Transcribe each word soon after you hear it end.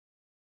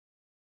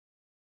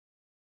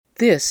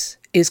This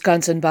is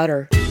Guns and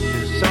Butter.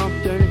 There's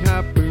something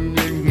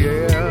happening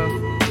here.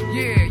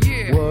 Yeah,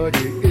 yeah. What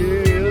it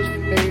is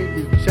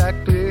ain't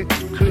exactly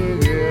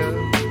clear.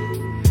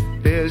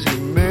 There's a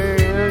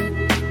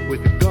man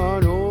with a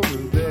gun over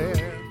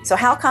there. So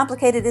how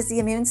complicated is the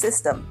immune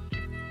system?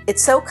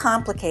 It's so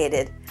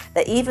complicated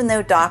that even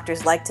though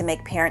doctors like to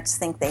make parents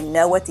think they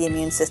know what the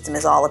immune system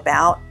is all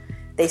about,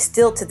 they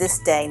still to this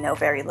day know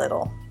very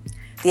little.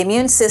 The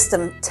immune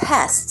system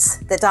tests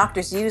that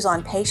doctors use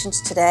on patients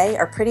today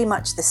are pretty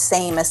much the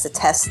same as the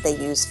tests they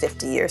used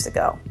 50 years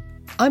ago.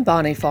 I'm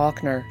Bonnie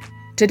Faulkner.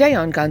 Today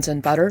on Guns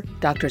and Butter,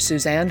 Dr.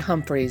 Suzanne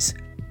Humphries.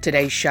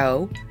 Today's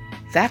show,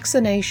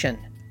 Vaccination,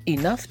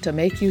 Enough to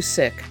Make You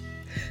Sick.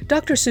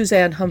 Dr.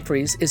 Suzanne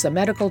Humphries is a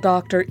medical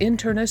doctor,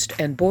 internist,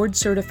 and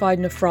board-certified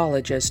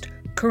nephrologist,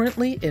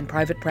 currently in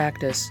private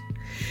practice.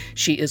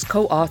 She is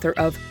co-author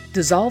of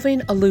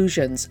Dissolving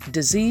Illusions,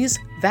 Disease,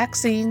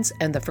 Vaccines,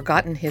 and the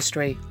Forgotten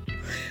History.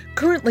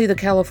 Currently, the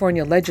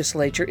California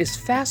legislature is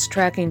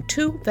fast-tracking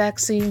two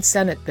vaccine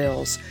Senate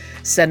bills.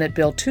 Senate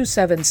Bill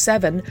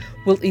 277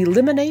 will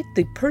eliminate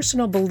the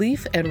personal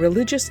belief and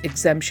religious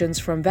exemptions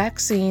from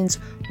vaccines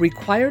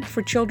required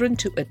for children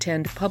to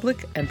attend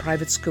public and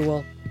private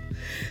school.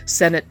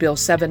 Senate Bill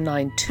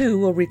 792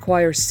 will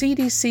require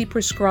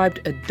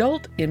CDC-prescribed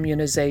adult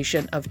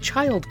immunization of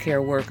child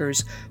care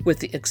workers, with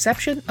the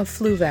exception of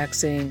flu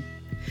vaccine.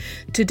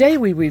 Today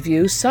we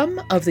review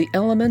some of the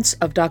elements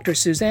of Dr.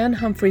 Suzanne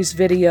Humphries'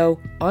 video,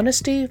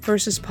 Honesty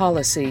versus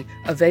Policy,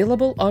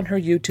 available on her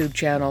YouTube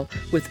channel,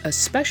 with a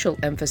special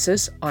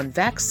emphasis on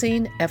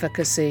vaccine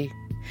efficacy.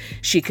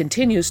 She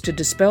continues to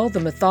dispel the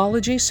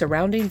mythology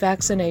surrounding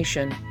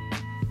vaccination.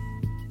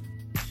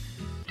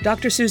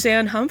 Dr.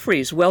 Suzanne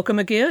Humphries, welcome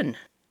again.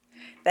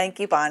 Thank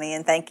you, Bonnie,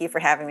 and thank you for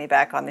having me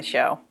back on the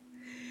show.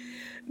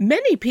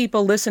 Many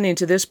people listening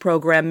to this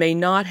program may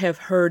not have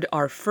heard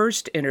our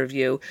first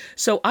interview,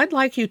 so I'd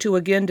like you to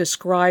again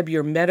describe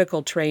your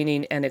medical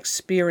training and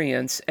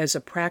experience as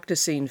a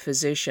practicing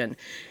physician.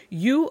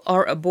 You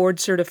are a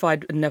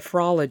board-certified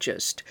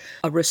nephrologist,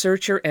 a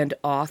researcher, and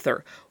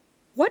author.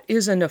 What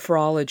is a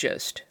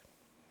nephrologist?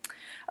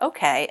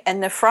 Okay, a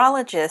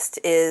nephrologist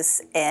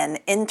is an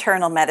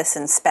internal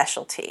medicine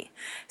specialty.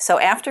 So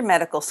after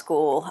medical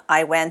school,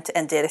 I went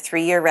and did a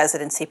 3-year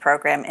residency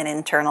program in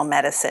internal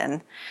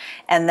medicine.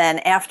 And then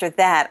after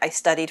that, I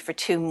studied for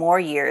 2 more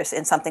years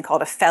in something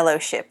called a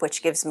fellowship,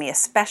 which gives me a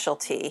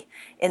specialty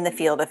in the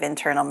field of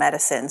internal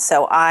medicine.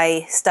 So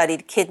I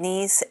studied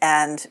kidneys,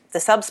 and the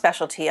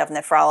subspecialty of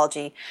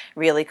nephrology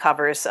really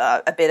covers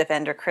a bit of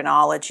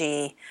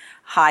endocrinology,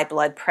 high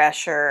blood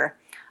pressure,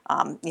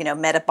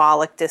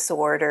 metabolic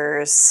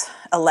disorders,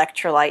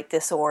 electrolyte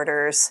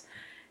disorders,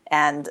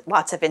 and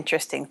lots of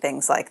interesting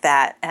things like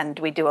that. And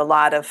we do a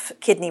lot of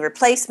kidney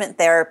replacement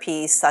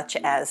therapies such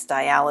as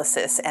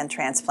dialysis and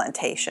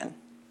transplantation.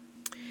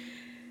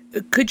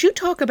 Could you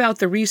talk about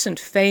the recent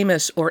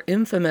famous or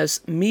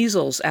infamous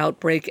measles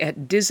outbreak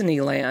at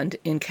Disneyland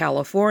in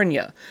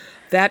California?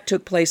 That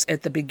took place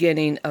at the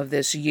beginning of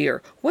this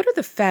year. What are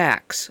the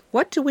facts?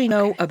 What do we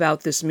know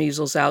about this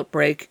measles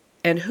outbreak,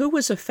 and who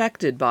was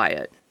affected by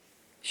it?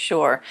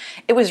 Sure.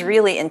 It was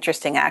really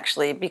interesting,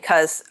 actually,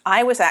 because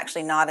I was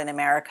actually not in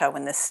America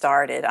when this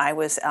started. I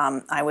was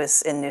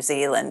in New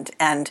Zealand,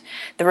 and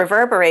the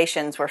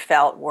reverberations were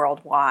felt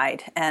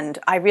worldwide. And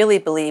I really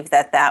believe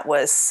that that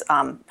was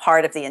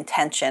part of the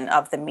intention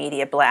of the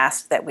media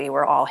blast that we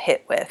were all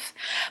hit with.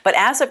 But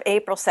as of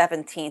April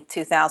 17th,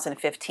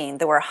 2015,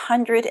 there were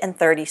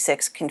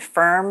 136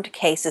 confirmed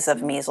cases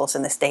of measles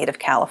in the state of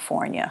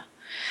California.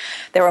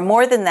 There were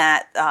more than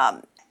that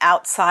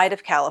outside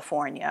of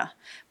California.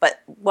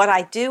 But what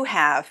I do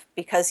have,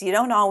 because you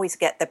don't always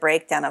get the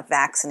breakdown of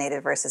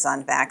vaccinated versus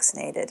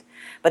unvaccinated,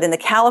 but in the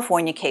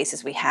California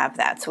cases we have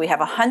that. So we have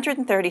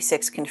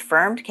 136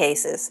 confirmed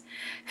cases,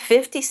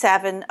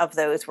 57 of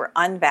those were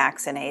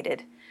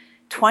unvaccinated,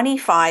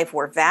 25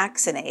 were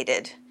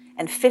vaccinated,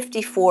 and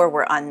 54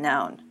 were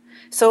unknown.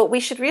 So what we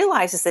should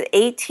realize is that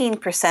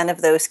 18%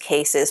 of those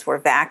cases were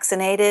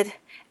vaccinated,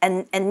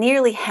 and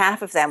nearly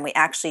half of them we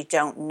actually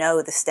don't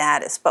know the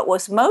status. But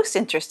what's most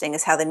interesting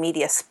is how the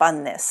media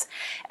spun this.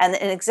 And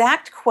an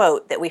exact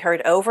quote that we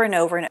heard over and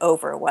over and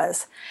over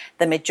was,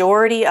 the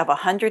majority of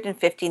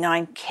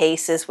 159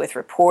 cases with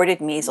reported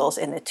measles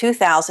in the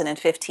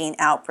 2015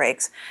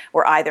 outbreaks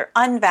were either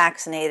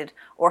unvaccinated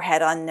or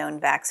had unknown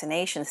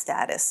vaccination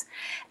status.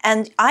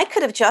 And I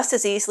could have just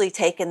as easily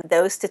taken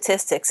those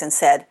statistics and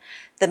said,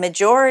 the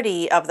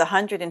majority of the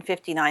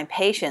 159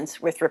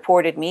 patients with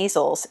reported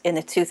measles in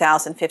the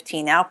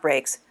 2015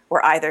 outbreaks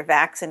were either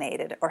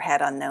vaccinated or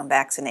had unknown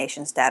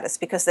vaccination status,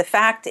 because the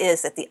fact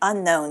is that the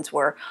unknowns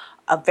were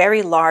a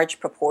very large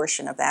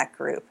proportion of that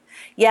group.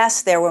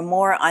 Yes, there were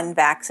more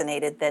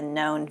unvaccinated than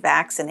known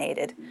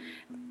vaccinated.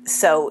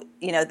 So,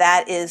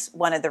 that is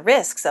one of the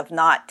risks of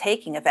not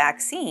taking a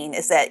vaccine,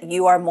 is that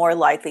you are more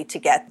likely to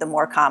get the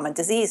more common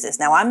diseases.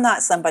 Now, I'm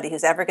not somebody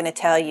who's ever going to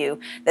tell you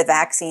that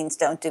vaccines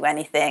don't do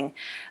anything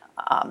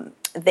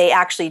they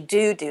actually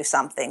do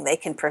something. They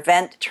can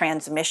prevent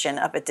transmission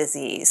of a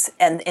disease.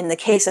 And in the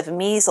case of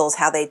measles,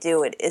 how they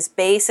do it is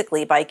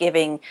basically by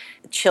giving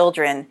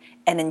children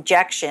an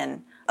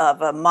injection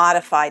of a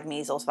modified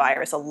measles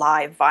virus, a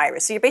live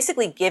virus. So you're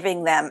basically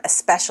giving them a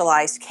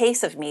specialized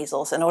case of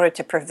measles in order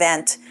to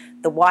prevent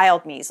the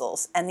wild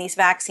measles. And these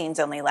vaccines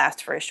only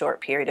last for a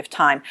short period of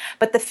time.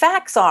 But the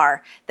facts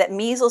are that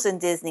measles in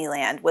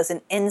Disneyland was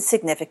an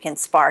insignificant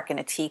spark in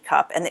a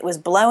teacup, and it was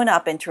blown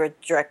up into a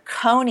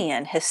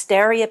draconian,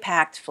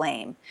 hysteria-packed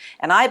flame.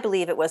 And I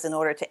believe it was in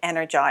order to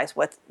energize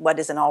what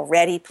is an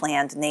already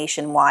planned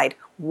nationwide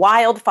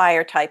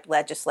wildfire-type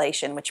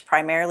legislation, which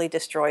primarily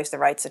destroys the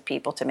rights of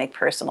people to make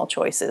personal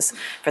choices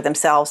for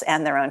themselves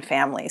and their own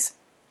families.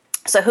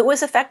 So who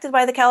was affected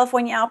by the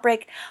California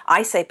outbreak?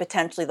 I say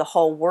potentially the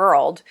whole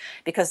world,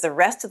 because the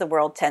rest of the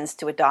world tends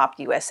to adopt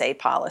USA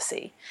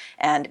policy.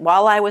 And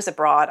while I was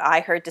abroad,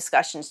 I heard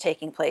discussions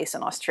taking place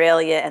in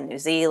Australia and New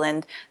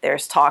Zealand.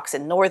 There's talks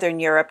in Northern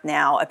Europe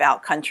now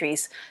about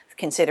countries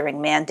considering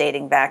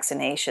mandating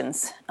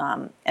vaccinations.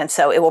 And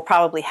so it will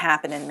probably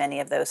happen in many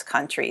of those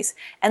countries.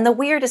 And the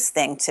weirdest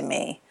thing to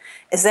me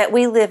is that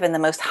we live in the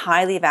most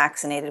highly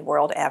vaccinated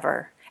world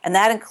ever, and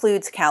that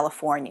includes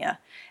California.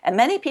 And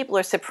many people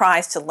are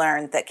surprised to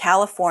learn that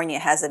California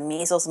has a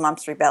measles,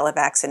 mumps, rubella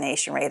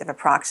vaccination rate of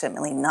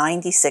approximately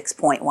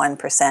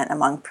 96.1%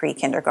 among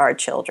pre-kindergarten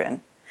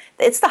children.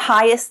 It's the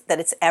highest that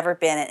it's ever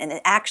been, and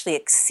it actually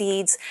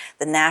exceeds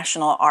the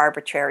national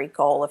arbitrary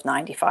goal of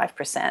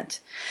 95%.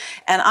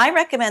 And I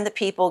recommend that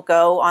people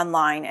go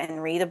online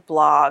and read a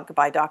blog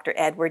by Dr.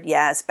 Edward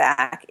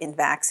Yazbak in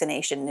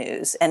Vaccination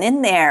News. And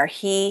in there,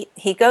 he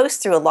goes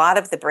through a lot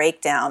of the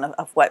breakdown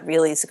of what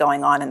really is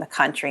going on in the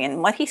country.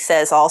 And what he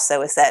says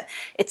also is that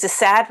it's a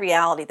sad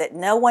reality that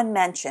no one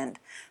mentioned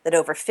that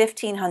over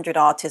 1,500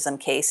 autism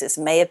cases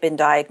may have been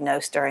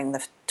diagnosed during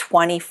the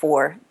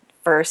 24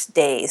 first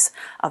days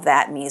of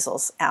that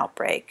measles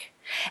outbreak.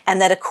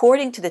 And that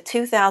according to the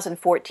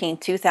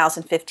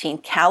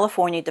 2014-2015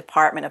 California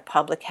Department of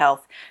Public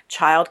Health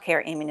Child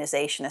Care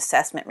Immunization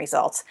Assessment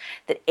results,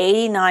 that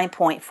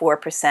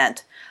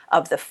 89.4%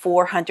 of the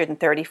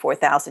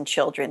 434,000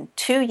 children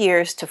 2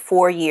 years to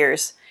 4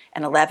 years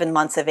and 11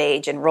 months of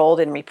age enrolled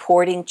in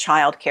reporting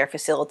child care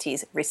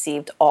facilities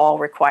received all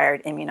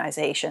required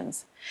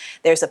immunizations.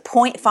 There's a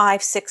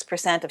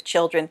 0.56% of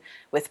children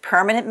with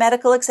permanent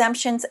medical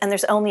exemptions, and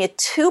there's only a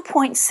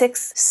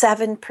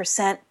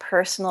 2.67%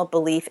 personal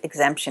belief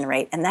exemption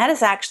rate, and that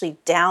is actually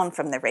down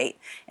from the rate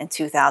in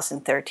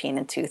 2013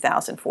 and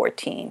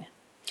 2014.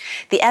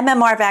 The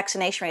MMR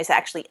vaccination rate is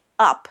actually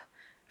up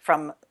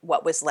from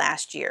what was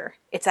last year.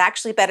 It's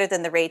actually better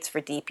than the rates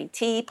for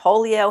DPT,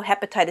 polio,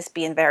 hepatitis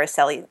B, and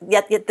varicella.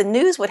 Yet the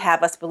news would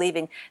have us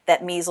believing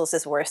that measles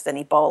is worse than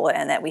Ebola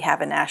and that we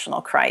have a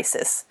national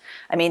crisis.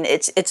 I mean,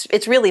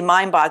 it's really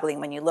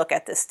mind-boggling when you look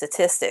at the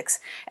statistics.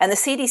 And the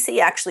CDC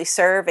actually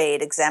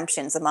surveyed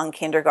exemptions among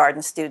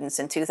kindergarten students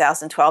in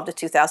 2012 to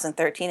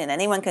 2013, and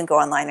anyone can go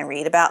online and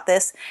read about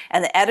this.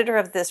 And the editor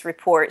of this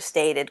report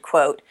stated,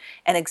 quote,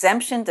 "An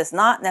exemption does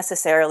not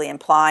necessarily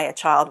imply a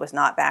child was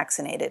not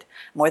vaccinated.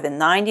 More than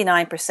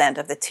 99%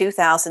 of the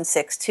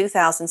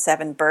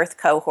 2006-2007 birth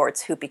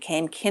cohorts who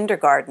became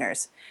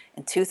kindergartners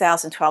in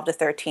 2012 to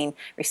 13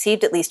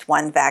 received at least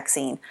one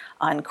vaccine,"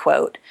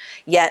 unquote.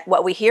 Yet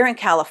what we hear in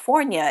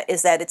California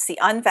is that it's the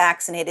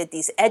unvaccinated,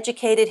 these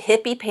educated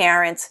hippie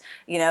parents,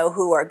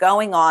 who are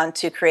going on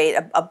to create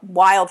a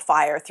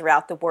wildfire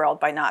throughout the world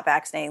by not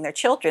vaccinating their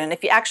children. And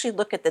if you actually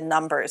look at the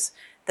numbers,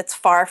 that's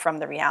far from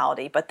the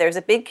reality. But there's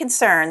a big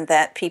concern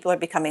that people are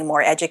becoming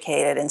more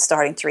educated and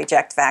starting to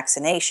reject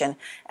vaccination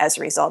as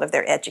a result of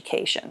their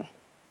education.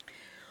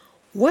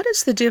 What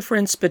is the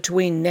difference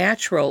between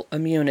natural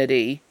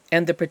immunity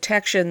and the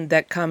protection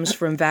that comes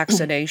from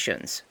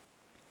vaccinations?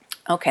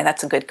 Okay,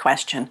 that's a good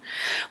question.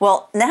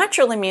 Well,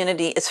 natural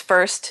immunity is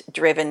first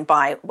driven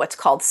by what's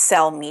called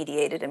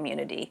cell-mediated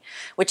immunity,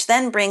 which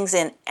then brings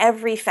in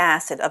every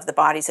facet of the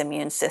body's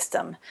immune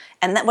system.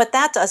 And what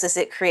that does is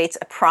it creates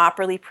a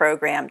properly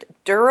programmed,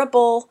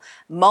 durable,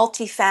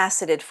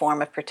 multifaceted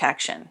form of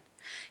protection.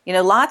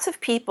 Lots of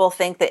people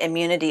think that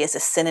immunity is a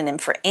synonym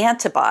for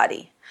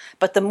antibody,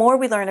 but the more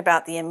we learn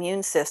about the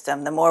immune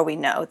system, the more we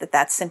know that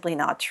that's simply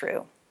not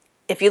true.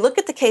 If you look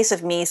at the case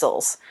of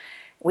measles,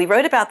 we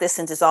wrote about this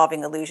in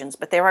Dissolving Illusions,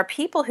 but there are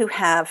people who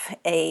have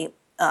a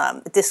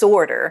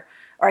disorder,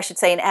 or I should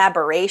say an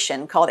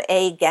aberration, called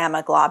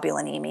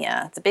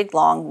A-gamma-globulinemia. It's a big,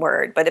 long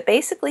word, but it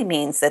basically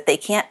means that they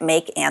can't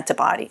make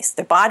antibodies.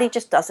 Their body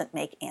just doesn't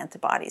make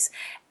antibodies.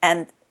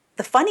 And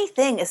the funny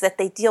thing is that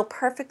they deal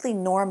perfectly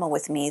normal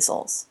with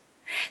measles.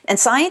 And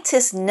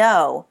scientists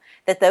know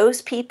that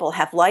those people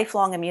have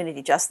lifelong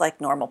immunity just like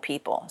normal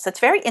people. So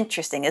it's very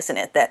interesting, isn't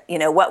it, that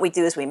what we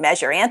do is we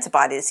measure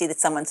antibody to see that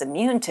someone's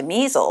immune to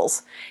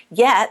measles,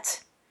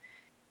 yet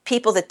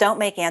people that don't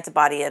make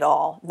antibody at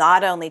all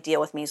not only deal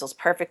with measles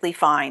perfectly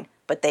fine,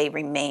 but they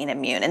remain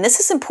immune. And this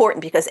is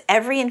important because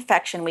every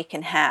infection we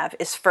can have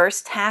is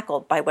first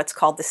tackled by what's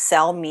called the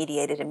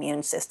cell-mediated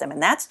immune system,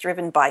 and that's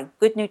driven by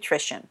good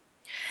nutrition.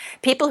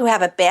 People who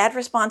have a bad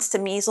response to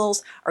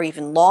measles or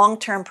even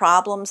long-term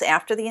problems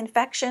after the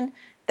infection,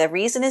 the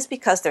reason is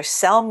because their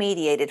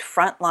cell-mediated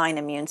frontline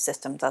immune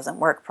system doesn't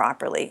work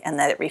properly and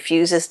that it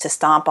refuses to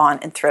stomp on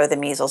and throw the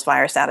measles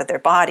virus out of their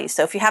body.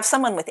 So if you have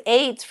someone with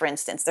AIDS, for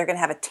instance, they're going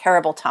to have a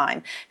terrible time.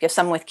 If you have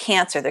someone with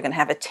cancer, they're going to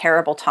have a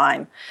terrible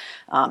time.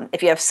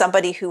 If you have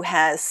somebody who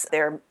has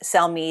their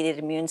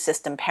cell-mediated immune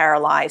system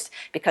paralyzed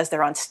because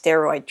they're on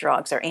steroid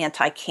drugs or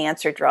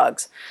anti-cancer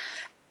drugs,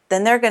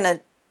 then they're going to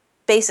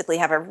basically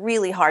have a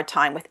really hard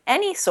time with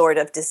any sort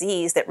of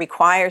disease that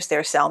requires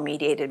their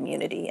cell-mediated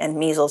immunity, and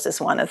measles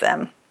is one of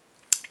them.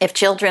 If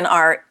children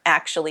are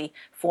actually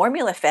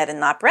formula-fed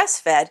and not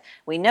breastfed,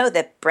 we know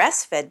that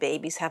breastfed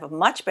babies have a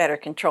much better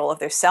control of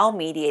their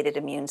cell-mediated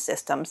immune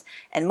systems,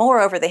 and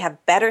moreover, they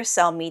have better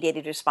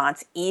cell-mediated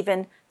response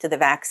even to the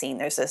vaccine.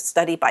 There's a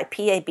study by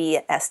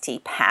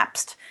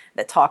PABST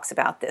that talks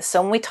about this.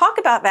 So when we talk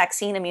about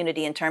vaccine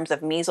immunity in terms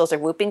of measles or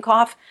whooping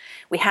cough,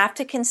 we have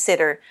to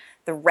consider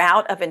the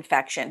route of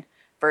infection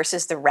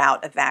versus the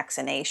route of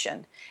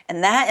vaccination.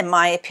 And that, in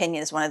my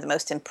opinion, is one of the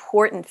most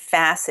important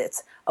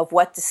facets of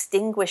what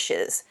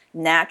distinguishes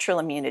natural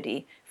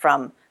immunity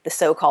from the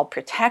so-called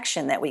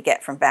protection that we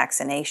get from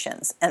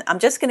vaccinations. And I'm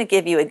just going to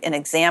give you an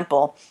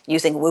example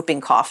using whooping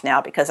cough now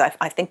because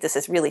I think this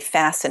is really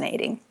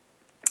fascinating.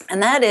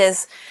 And that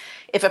is,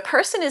 if a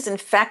person is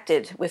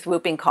infected with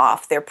whooping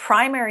cough, their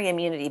primary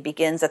immunity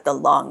begins at the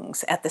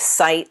lungs, at the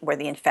site where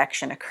the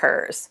infection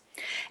occurs.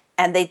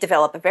 And they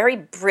develop a very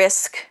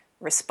brisk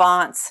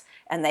response,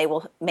 and they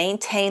will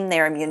maintain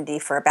their immunity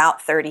for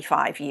about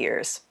 35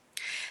 years.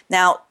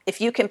 Now,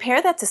 if you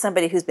compare that to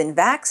somebody who's been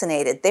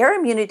vaccinated, their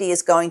immunity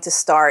is going to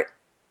start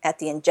at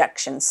the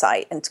injection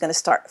site, and it's going to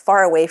start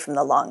far away from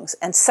the lungs.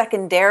 And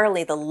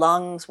secondarily, the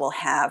lungs will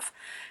have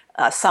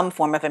some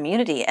form of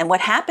immunity. And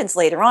what happens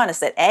later on is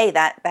that, A,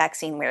 that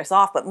vaccine wears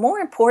off, but more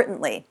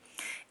importantly,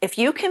 if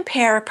you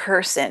compare a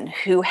person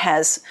who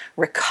has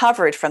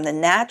recovered from the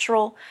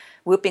natural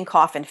whooping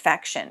cough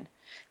infection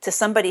to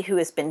somebody who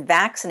has been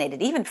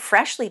vaccinated, even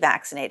freshly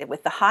vaccinated,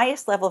 with the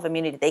highest level of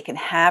immunity they can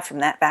have from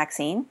that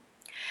vaccine,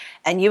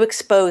 and you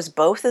expose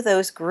both of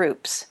those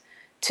groups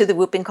to the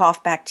whooping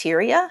cough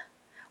bacteria,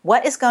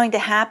 what is going to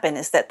happen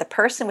is that the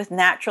person with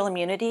natural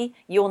immunity,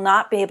 you will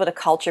not be able to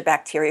culture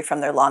bacteria from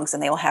their lungs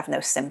and they will have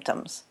no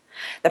symptoms.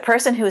 The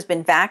person who has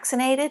been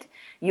vaccinated,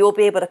 you will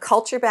be able to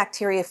culture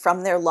bacteria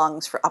from their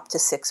lungs for up to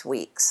 6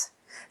 weeks.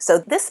 So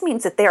this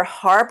means that they're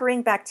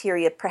harboring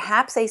bacteria,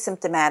 perhaps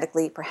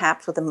asymptomatically,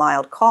 perhaps with a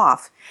mild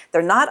cough.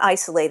 They're not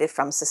isolated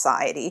from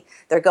society.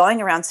 They're going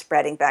around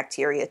spreading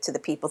bacteria to the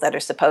people that are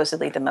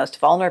supposedly the most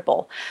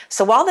vulnerable.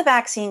 So while the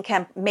vaccine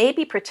can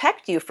maybe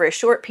protect you for a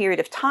short period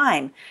of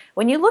time,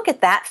 when you look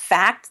at that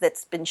fact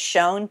that's been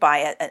shown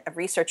by a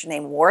researcher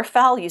named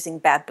Warfel using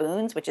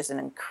baboons, which is an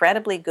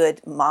incredibly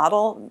good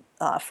model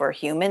for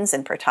humans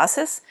and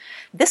pertussis,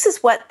 this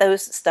is what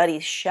those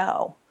studies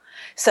show.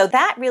 So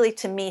that really,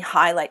 to me,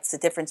 highlights the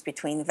difference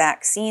between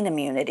vaccine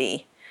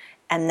immunity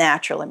and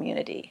natural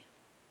immunity.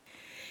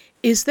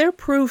 Is there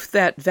proof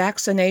that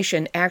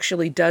vaccination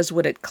actually does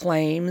what it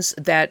claims?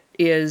 That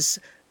is,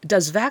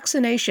 does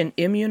vaccination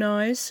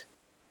immunize?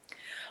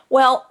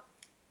 Well,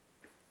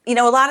 a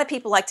lot of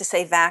people like to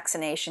say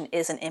vaccination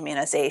is an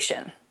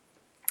immunization.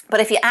 But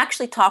if you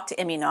actually talk to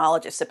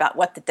immunologists about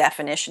what the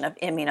definition of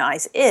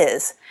immunize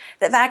is,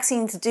 that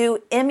vaccines do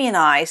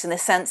immunize in the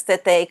sense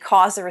that they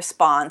cause a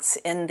response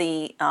in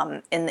the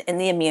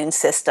immune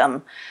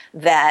system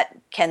that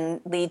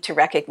can lead to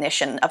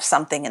recognition of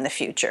something in the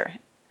future.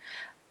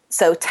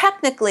 So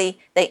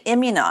technically, they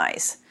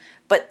immunize,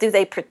 but do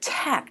they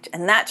protect?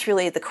 And that's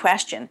really the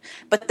question.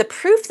 But the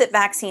proof that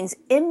vaccines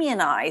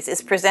immunize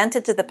is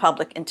presented to the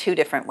public in 2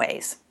 different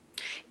ways.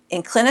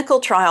 In clinical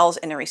trials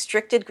in a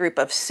restricted group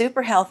of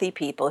super healthy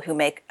people who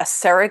make a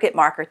surrogate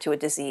marker to a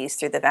disease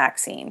through the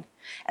vaccine.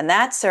 And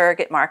that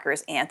surrogate marker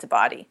is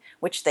antibody,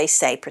 which they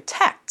say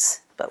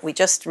protects. But we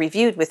just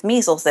reviewed with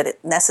measles that it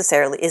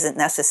necessarily isn't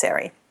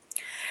necessary.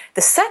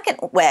 The second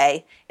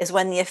way is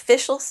when the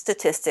official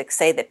statistics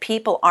say that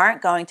people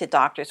aren't going to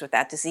doctors with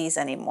that disease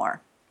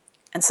anymore.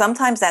 And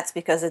sometimes that's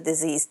because the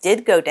disease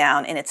did go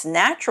down in its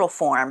natural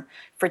form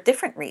for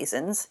different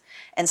reasons.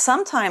 And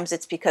sometimes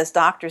it's because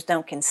doctors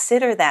don't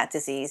consider that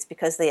disease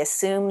because they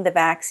assume the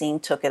vaccine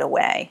took it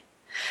away.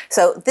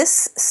 So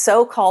this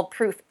so-called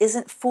proof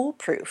isn't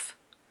foolproof.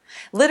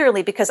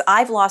 Literally, because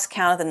I've lost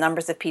count of the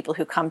numbers of people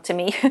who come to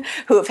me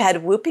who have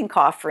had whooping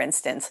cough, for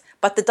instance,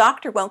 but the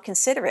doctor won't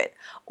consider it.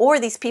 Or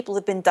these people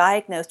have been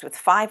diagnosed with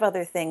 5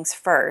 other things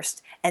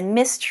first and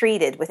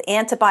mistreated with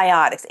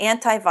antibiotics,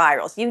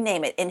 antivirals, you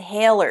name it,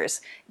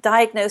 inhalers,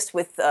 diagnosed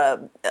with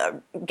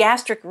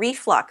gastric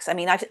reflux. I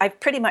mean, I've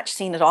pretty much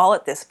seen it all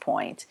at this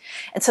point.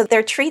 And so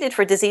they're treated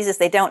for diseases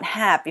they don't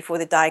have before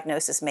the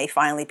diagnosis may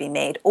finally be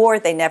made, or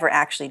they never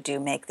actually do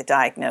make the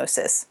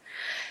diagnosis.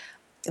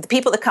 The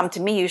people that come to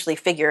me usually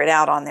figure it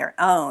out on their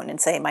own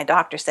and say, my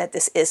doctor said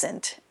this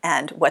isn't,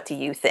 and what do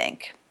you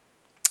think?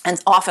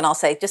 And often I'll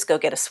say, just go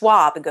get a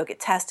swab and go get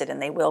tested,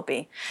 and they will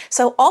be.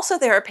 So also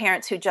there are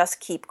parents who just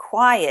keep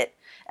quiet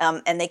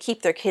and they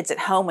keep their kids at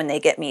home when they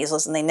get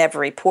measles, and they never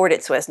report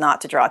it so as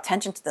not to draw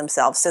attention to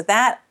themselves. So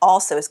that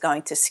also is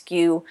going to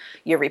skew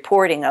your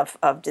reporting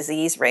of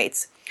disease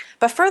rates.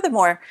 But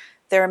furthermore,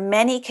 there are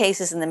many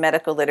cases in the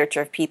medical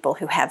literature of people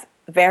who have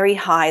very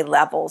high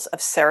levels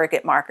of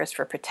surrogate markers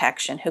for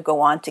protection who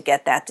go on to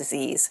get that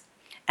disease.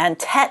 And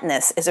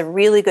tetanus is a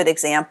really good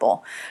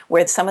example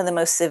where some of the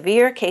most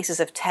severe cases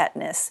of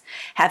tetanus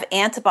have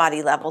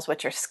antibody levels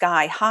which are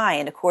sky high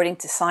and according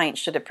to science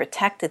should have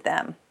protected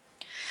them.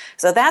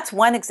 So that's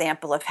one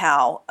example of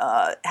how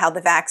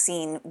the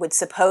vaccine would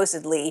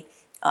supposedly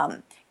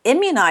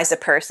immunize a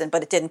person,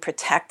 but it didn't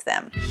protect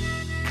them.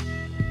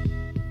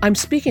 I'm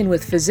speaking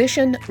with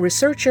physician,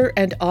 researcher,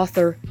 and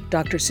author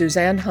Dr.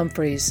 Suzanne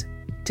Humphries.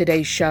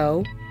 Today's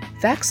show,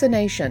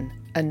 Vaccination,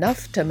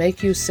 Enough to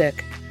Make You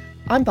Sick.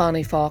 I'm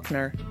Bonnie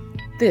Faulkner.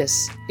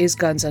 This is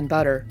Guns and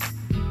Butter.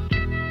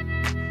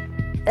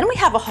 Then we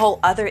have a whole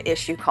other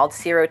issue called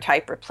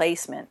serotype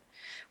replacement,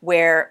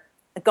 where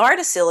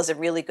Gardasil is a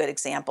really good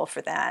example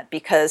for that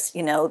because,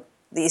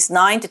 these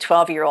 9 to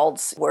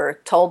 12-year-olds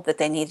were told that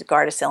they needed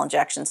Gardasil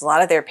injections. A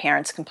lot of their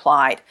parents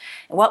complied.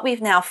 And what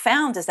we've now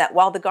found is that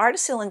while the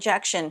Gardasil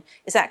injection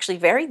is actually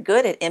very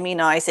good at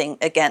immunizing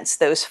against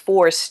those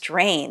 4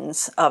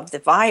 strains of the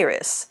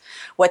virus,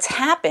 what's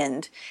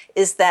happened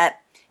is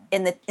that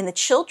in the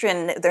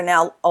children, they're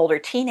now older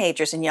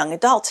teenagers and young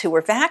adults who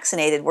were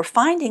vaccinated, we're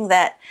finding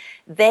that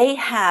they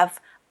have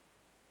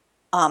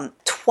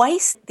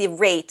twice the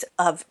rate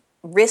of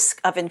risk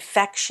of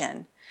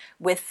infection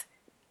with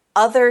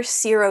other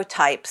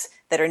serotypes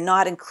that are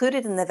not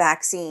included in the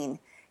vaccine,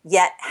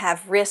 yet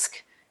have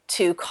risk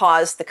to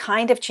cause the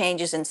kind of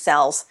changes in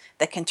cells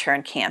that can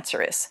turn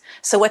cancerous.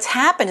 So what's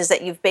happened is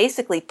that you've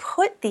basically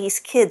put these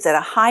kids at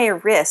a higher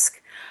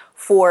risk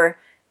for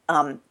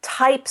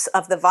types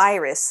of the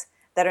virus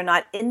that are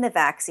not in the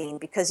vaccine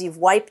because you've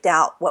wiped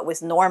out what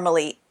was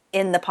normally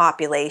in the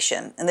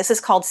population. And this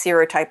is called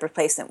serotype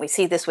replacement. We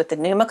see this with the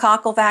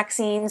pneumococcal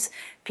vaccines.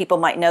 People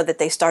might know that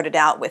they started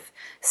out with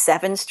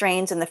 7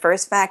 strains in the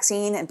first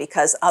vaccine, and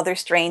because other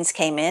strains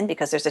came in,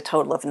 because there's a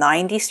total of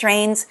 90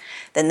 strains,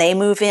 then they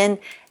move in,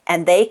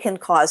 and they can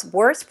cause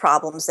worse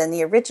problems than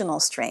the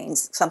original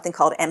strains, something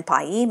called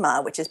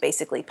empyema, which is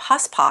basically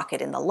pus pocket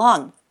in the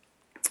lung.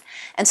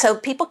 And so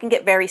people can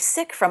get very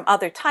sick from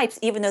other types,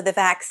 even though the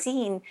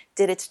vaccine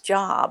did its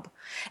job.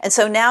 And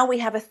so now we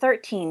have a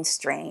 13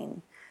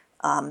 strain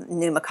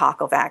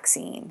pneumococcal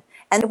vaccine.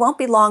 And it won't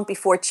be long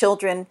before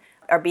children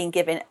are being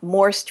given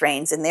more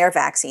strains in their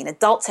vaccine.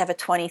 Adults have a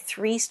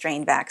 23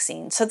 strain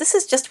vaccine. So this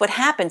is just what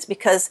happens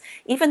because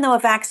even though a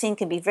vaccine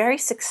can be very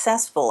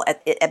successful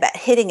at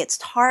hitting its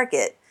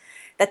target,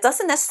 that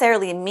doesn't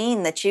necessarily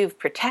mean that you've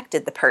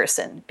protected the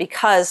person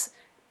because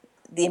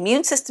the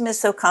immune system is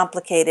so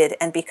complicated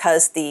and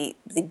because the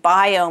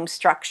biome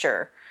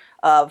structure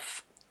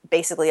of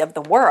basically of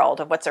the world,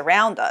 of what's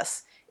around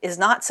us, is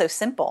not so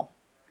simple.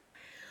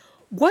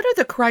 What are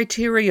the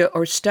criteria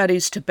or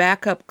studies to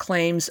back up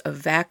claims of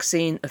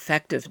vaccine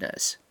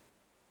effectiveness?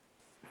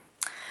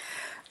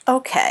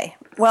 Okay,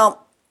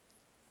 well,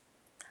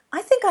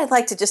 I think I'd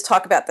like to just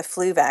talk about the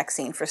flu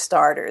vaccine for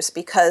starters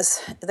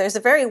because there's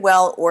a very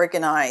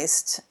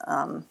well-organized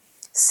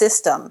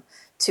system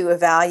to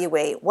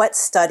evaluate what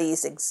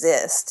studies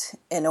exist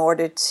in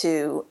order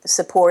to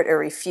support or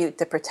refute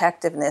the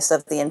protectiveness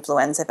of the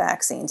influenza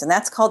vaccines. And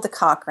that's called the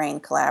Cochrane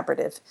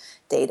Collaborative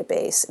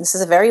Database. And this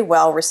is a very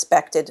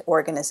well-respected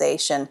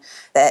organization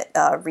that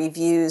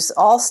reviews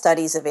all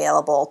studies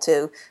available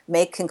to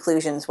make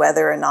conclusions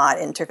whether or not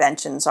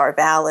interventions are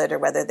valid or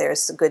whether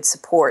there's good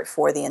support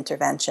for the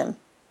intervention.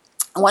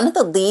 One of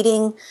the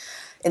leading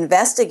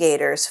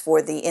investigators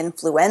for the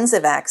influenza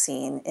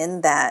vaccine in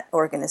that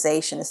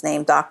organization is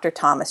named Dr.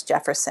 Thomas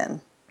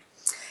Jefferson.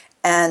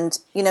 And,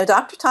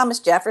 Dr. Thomas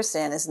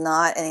Jefferson is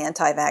not an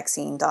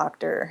anti-vaccine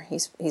doctor.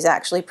 He's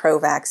actually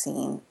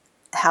pro-vaccine.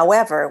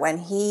 However, when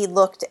he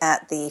looked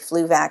at the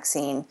flu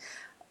vaccine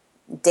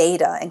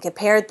data and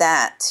compared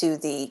that to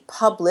the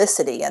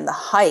publicity and the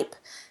hype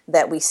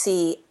that we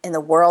see in the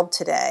world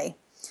today,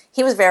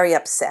 he was very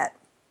upset.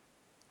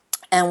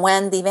 And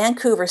when the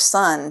Vancouver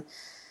Sun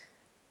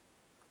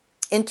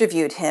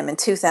interviewed him in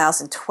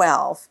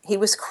 2012, he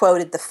was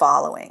quoted the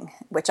following,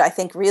 which I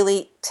think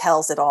really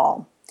tells it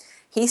all.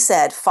 He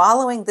said,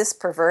 "Following this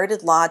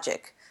perverted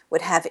logic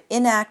would have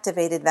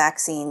inactivated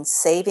vaccines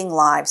saving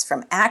lives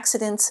from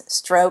accidents,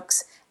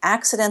 strokes,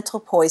 accidental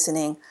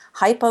poisoning,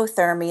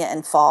 hypothermia,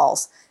 and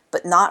falls,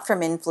 but not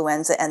from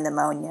influenza and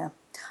pneumonia.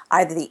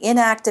 Either the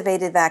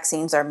inactivated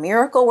vaccines are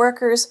miracle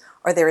workers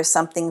or there is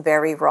something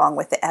very wrong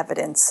with the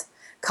evidence.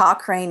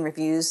 Cochrane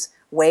reviews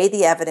weigh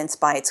the evidence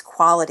by its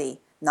quality,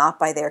 not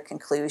by their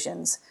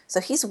conclusions." So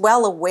he's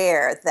well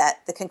aware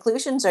that the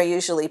conclusions are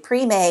usually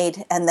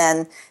pre-made and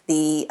then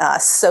the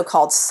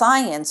so-called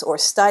science or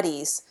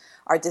studies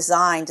are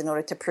designed in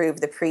order to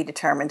prove the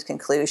predetermined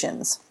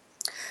conclusions.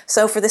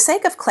 So for the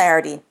sake of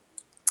clarity,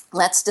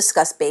 let's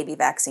discuss baby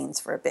vaccines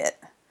for a bit.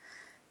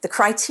 The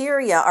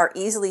criteria are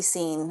easily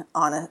seen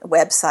on a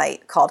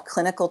website called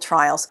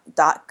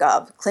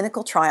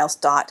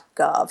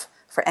clinicaltrials.gov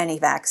for any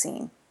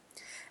vaccine.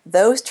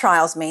 Those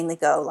trials mainly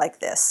go like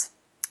this.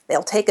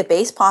 They'll take a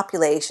base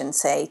population,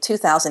 say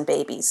 2,000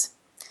 babies.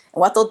 And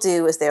what they'll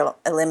do is they'll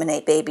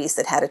eliminate babies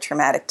that had a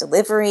traumatic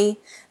delivery.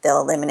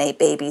 They'll eliminate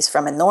babies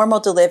from a normal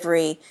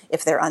delivery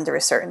if they're under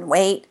a certain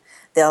weight.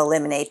 They'll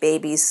eliminate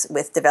babies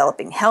with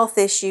developing health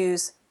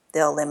issues.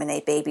 They'll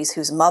eliminate babies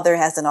whose mother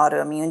has an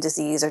autoimmune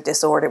disease or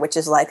disorder which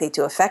is likely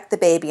to affect the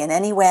baby in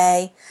any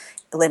way.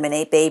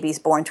 Eliminate babies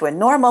born to a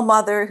normal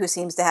mother who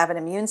seems to have an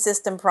immune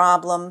system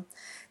problem.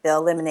 They'll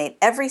eliminate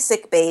every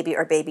sick baby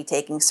or baby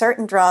taking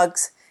certain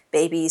drugs,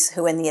 babies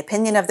who, in the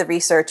opinion of the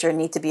researcher,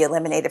 need to be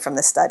eliminated from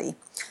the study.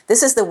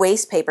 This is the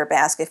waste paper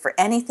basket for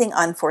anything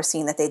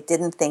unforeseen that they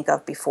didn't think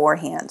of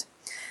beforehand.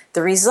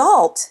 The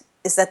result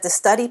is that the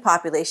study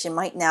population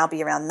might now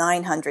be around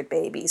 900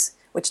 babies,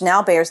 which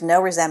now bears no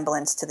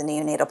resemblance to the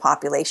neonatal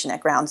population at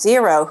ground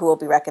zero who will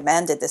be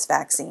recommended this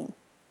vaccine.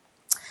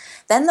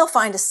 Then they'll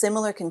find a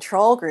similar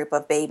control group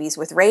of babies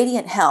with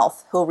radiant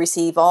health who will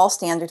receive all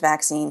standard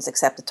vaccines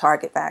except the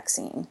target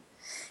vaccine.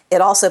 It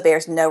also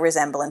bears no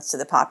resemblance to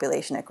the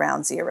population at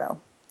ground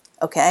zero.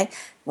 Okay?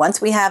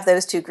 Once we have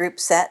those two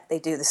groups set, they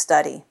do the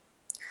study.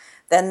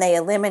 Then they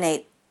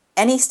eliminate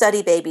any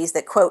study babies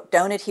that, quote,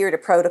 don't adhere to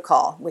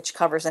protocol, which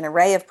covers an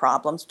array of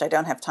problems, which I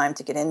don't have time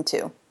to get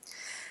into.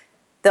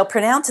 They'll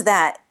pronounce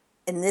that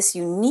in this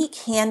unique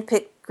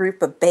hand-picked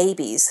group of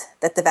babies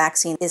that the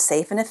vaccine is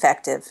safe and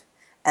effective,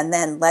 and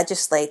then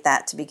legislate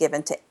that to be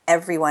given to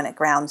everyone at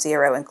ground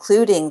zero,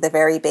 including the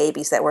very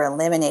babies that were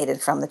eliminated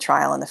from the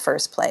trial in the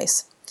first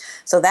place.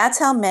 So that's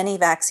how many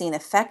vaccine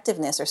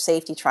effectiveness or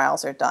safety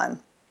trials are done.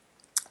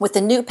 With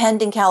the new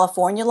pending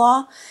California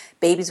law,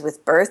 babies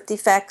with birth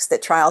defects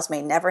that trials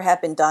may never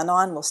have been done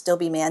on will still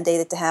be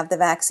mandated to have the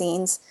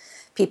vaccines.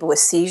 People with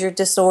seizure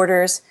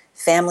disorders,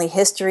 family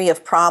history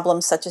of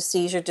problems such as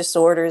seizure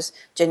disorders,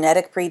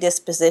 genetic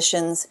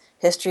predispositions,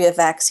 history of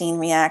vaccine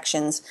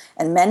reactions,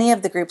 and many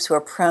of the groups who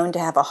are prone to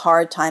have a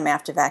hard time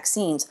after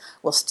vaccines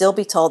will still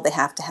be told they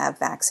have to have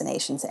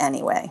vaccinations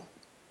anyway.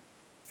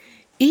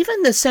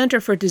 Even the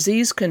Center for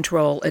Disease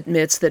Control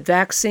admits that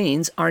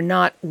vaccines are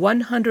not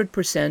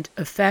 100%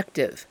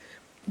 effective.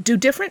 Do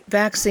different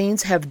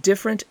vaccines have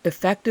different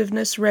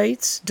effectiveness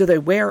rates? Do they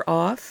wear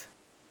off?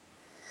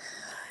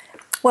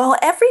 Well,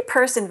 every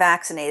person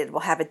vaccinated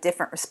will have a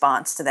different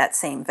response to that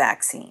same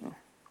vaccine.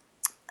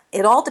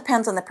 It all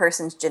depends on the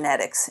person's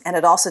genetics, and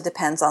it also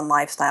depends on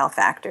lifestyle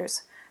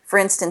factors. For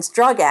instance,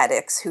 drug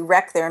addicts who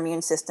wreck their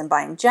immune system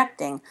by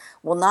injecting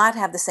will not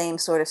have the same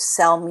sort of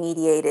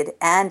cell-mediated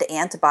and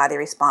antibody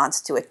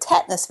response to a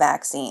tetanus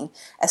vaccine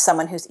as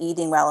someone who's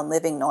eating well and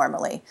living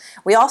normally.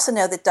 We also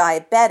know that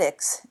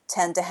diabetics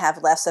tend to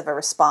have less of a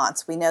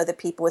response. We know that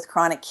people with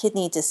chronic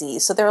kidney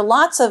disease. So there are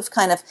lots of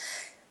kind of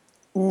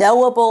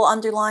knowable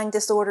underlying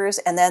disorders,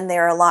 and then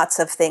there are lots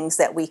of things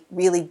that we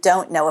really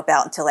don't know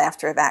about until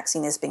after a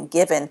vaccine has been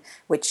given,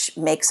 which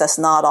makes us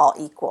not all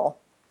equal.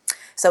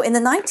 So in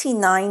the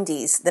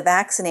 1990s, the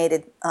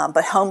vaccinated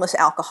but homeless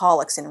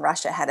alcoholics in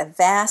Russia had a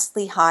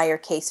vastly higher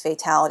case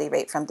fatality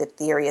rate from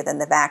diphtheria than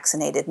the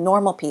vaccinated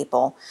normal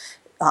people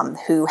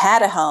who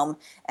had a home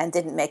and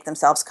didn't make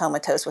themselves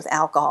comatose with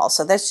alcohol.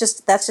 So that's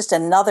just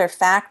another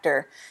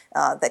factor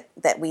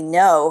that we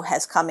know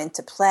has come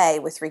into play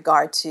with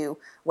regard to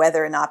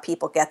whether or not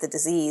people get the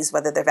disease,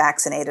 whether they're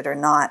vaccinated or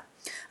not.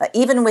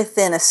 Even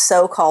within a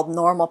so-called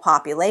normal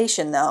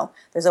population, though,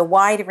 there's a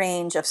wide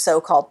range of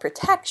so-called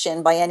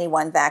protection by any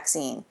one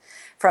vaccine,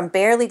 from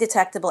barely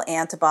detectable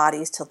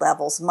antibodies to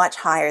levels much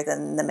higher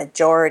than the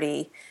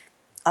majority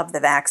of the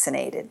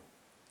vaccinated.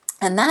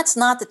 And that's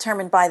not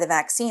determined by the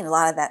vaccine a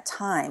lot of that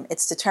time.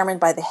 It's determined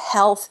by the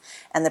health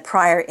and the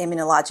prior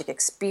immunologic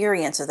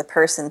experience of the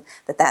person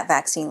that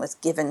vaccine was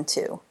given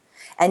to.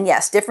 And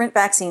yes, different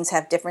vaccines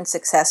have different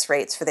success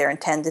rates for their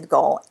intended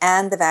goal,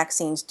 and the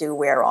vaccines do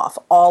wear off.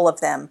 All of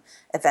them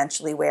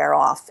eventually wear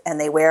off, and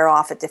they wear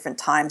off at different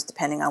times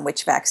depending on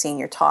which vaccine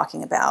you're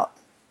talking about.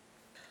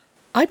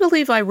 I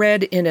believe I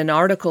read in an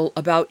article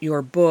about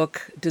your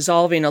book,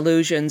 Dissolving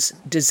Illusions,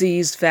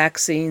 Disease,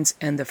 Vaccines,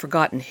 and the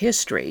Forgotten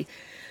History,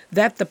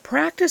 that the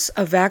practice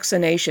of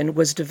vaccination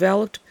was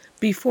developed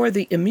before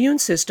the immune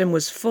system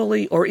was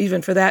fully, or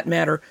even for that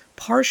matter,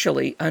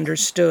 partially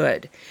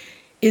understood.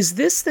 Is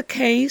this the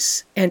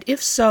case? And if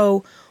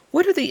so,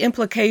 what are the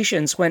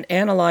implications when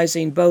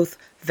analyzing both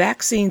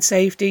vaccine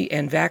safety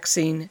and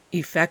vaccine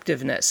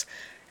effectiveness?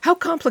 How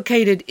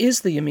complicated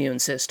is the immune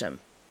system?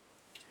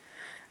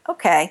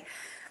 Okay.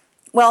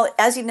 Well,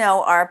 as you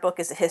know, our book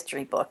is a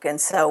history book,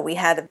 and so we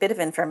had a bit of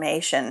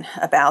information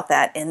about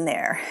that in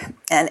there.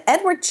 And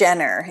Edward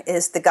Jenner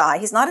is the guy,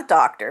 he's not a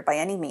doctor by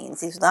any means,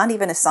 he's not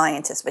even a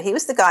scientist, but he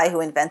was the guy who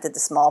invented the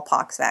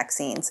smallpox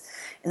vaccines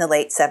in the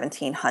late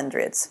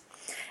 1700s.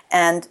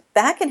 And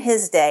back in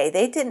his day,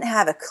 they didn't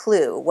have a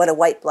clue what a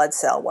white blood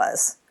cell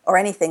was, or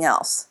anything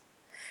else.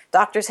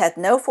 Doctors had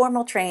no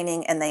formal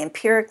training, and they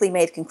empirically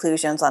made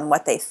conclusions on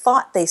what they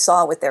thought they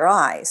saw with their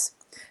eyes.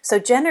 So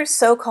Jenner's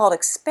so-called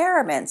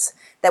experiments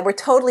that were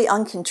totally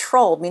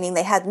uncontrolled, meaning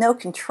they had no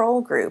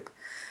control group,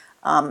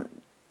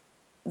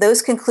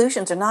 those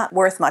conclusions are not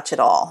worth much at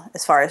all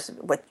as far as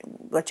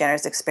what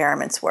Jenner's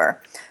experiments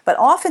were. But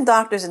often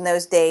doctors in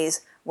those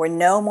days were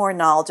no more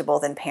knowledgeable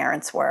than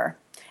parents were.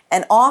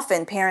 And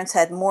often parents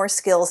had more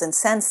skills and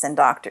sense than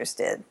doctors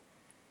did.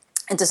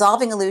 In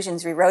Dissolving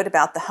Illusions, we wrote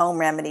about the home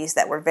remedies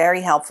that were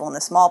very helpful in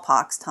the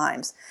smallpox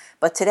times.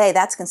 But today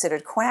that's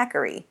considered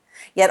quackery.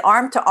 Yet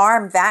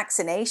arm-to-arm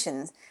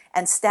vaccinations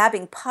and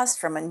stabbing pus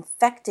from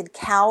infected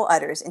cow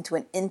udders into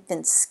an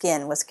infant's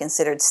skin was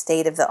considered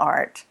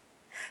state-of-the-art.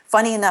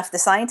 Funny enough, the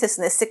scientists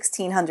in the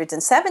 1600s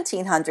and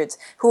 1700s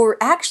who were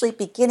actually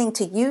beginning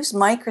to use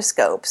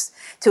microscopes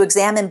to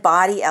examine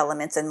body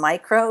elements and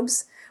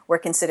microbes were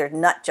considered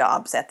nut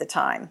jobs at the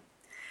time.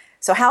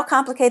 So how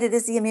complicated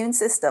is the immune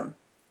system?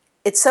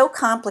 It's so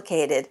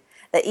complicated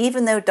that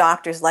even though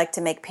doctors like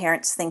to make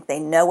parents think they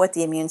know what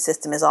the immune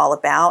system is all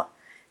about,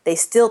 they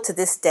still to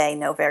this day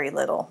know very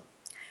little.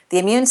 The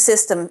immune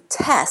system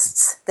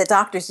tests that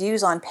doctors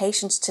use on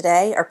patients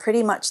today are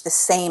pretty much the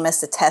same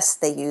as the tests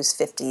they used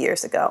 50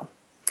 years ago.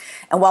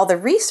 And while the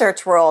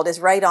research world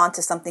is right on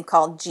to something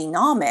called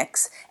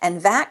genomics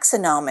and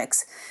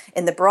vaccinomics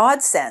in the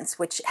broad sense,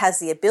 which has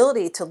the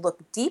ability to look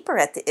deeper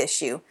at the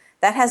issue,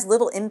 that has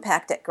little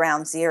impact at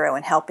ground zero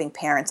in helping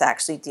parents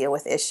actually deal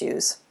with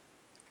issues.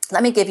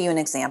 Let me give you an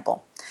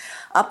example.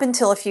 Up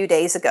until a few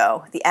days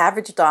ago, the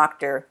average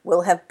doctor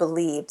will have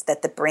believed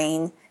that the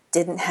brain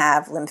didn't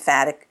have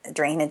lymphatic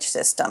drainage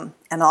system,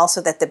 and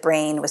also that the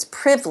brain was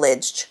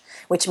privileged,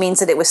 which means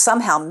that it was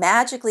somehow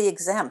magically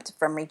exempt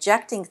from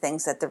rejecting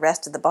things that the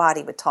rest of the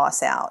body would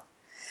toss out.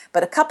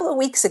 But a couple of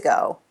weeks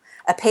ago,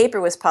 a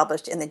paper was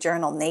published in the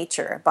journal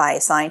Nature by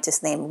a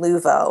scientist named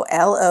Louveau,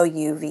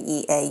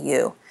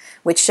 Louveau,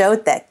 which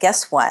showed that,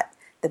 guess what?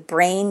 The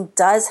brain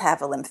does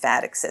have a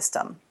lymphatic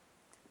system.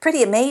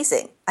 Pretty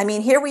amazing. I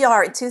mean, here we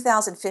are in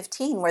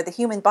 2015 where the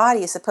human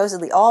body is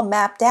supposedly all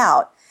mapped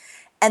out,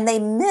 and they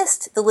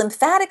missed the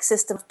lymphatic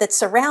system that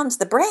surrounds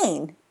the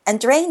brain and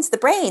drains the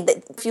brain.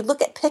 That if you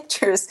look at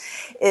pictures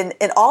in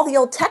all the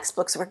old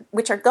textbooks,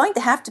 which are going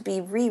to have to be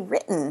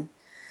rewritten,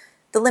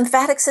 the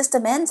lymphatic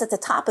system ends at the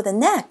top of the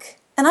neck.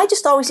 And I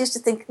just always used to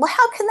think, well,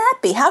 how can that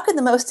be? How can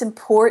the most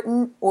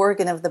important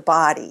organ of the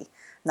body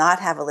not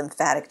have a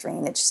lymphatic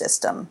drainage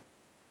system?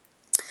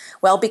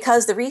 Well,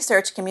 because the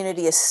research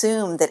community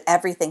assumed that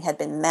everything had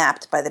been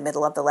mapped by the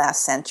middle of the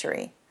last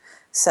century.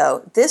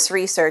 So this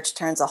research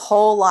turns a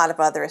whole lot of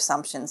other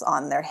assumptions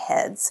on their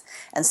heads.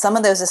 And some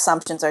of those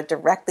assumptions are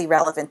directly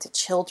relevant to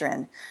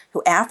children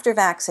who, after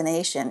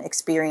vaccination,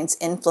 experience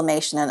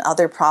inflammation and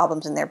other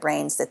problems in their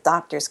brains that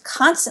doctors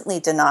constantly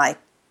deny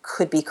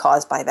could be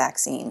caused by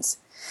vaccines.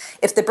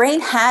 If the brain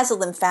has a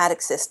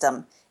lymphatic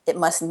system, it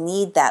must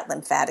need that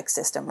lymphatic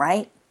system,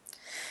 right?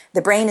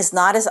 The brain is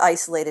not as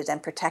isolated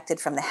and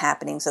protected from the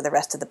happenings of the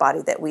rest of the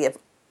body that we have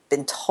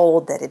been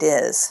told that it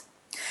is.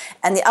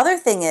 And the other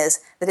thing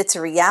is that it's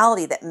a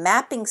reality that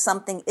mapping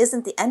something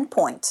isn't the end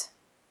point.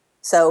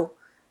 So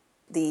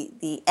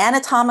the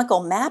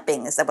anatomical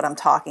mapping is that what I'm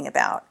talking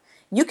about.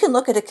 You can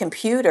look at a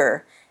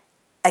computer,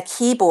 a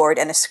keyboard,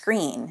 and a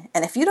screen,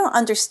 and if you don't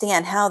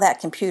understand how that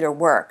computer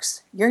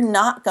works, you're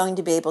not going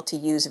to be able to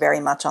use very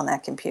much on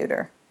that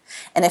computer.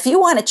 And if you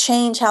want to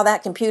change how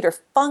that computer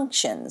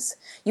functions,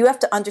 you have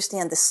to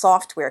understand the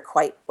software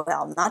quite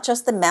well, not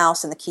just the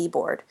mouse and the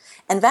keyboard.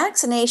 And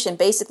vaccination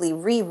basically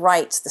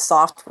rewrites the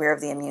software of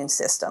the immune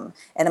system.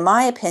 And in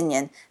my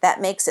opinion,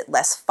 that makes it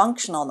less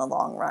functional in the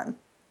long run.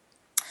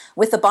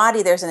 With the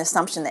body, there's an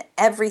assumption that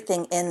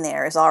everything in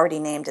there is already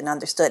named and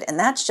understood, and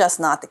that's just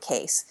not the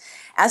case.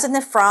 As a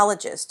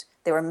nephrologist,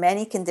 there are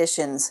many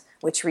conditions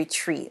which we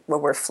treat where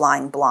we're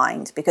flying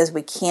blind because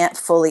we can't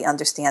fully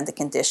understand the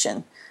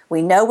condition.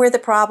 We know where the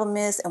problem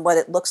is and what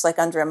it looks like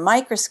under a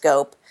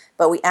microscope,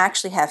 but we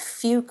actually have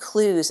few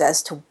clues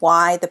as to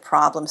why the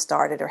problem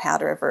started or how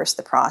to reverse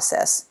the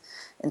process.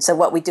 And so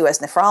what we do as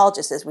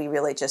nephrologists is we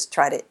really just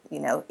try to,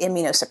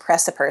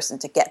 immunosuppress a person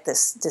to get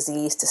this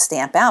disease to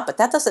stamp out, but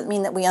that doesn't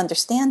mean that we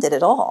understand it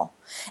at all.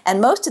 And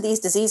most of these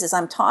diseases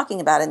I'm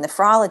talking about in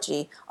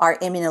nephrology are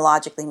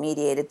immunologically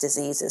mediated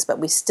diseases, but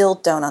we still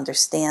don't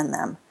understand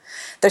them.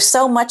 There's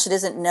so much that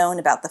isn't known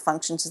about the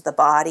functions of the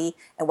body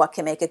and what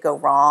can make it go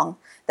wrong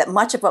that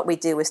much of what we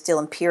do is still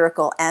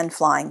empirical and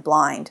flying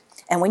blind.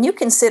 And when you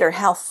consider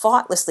how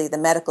thoughtlessly the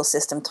medical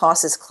system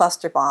tosses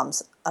cluster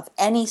bombs of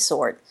any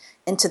sort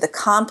into the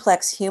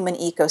complex human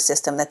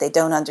ecosystem that they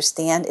don't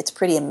understand, it's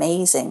pretty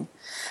amazing.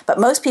 But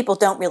most people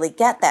don't really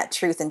get that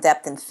truth and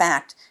depth and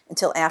fact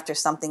until after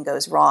something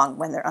goes wrong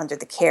when they're under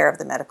the care of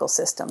the medical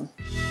system.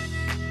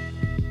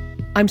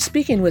 I'm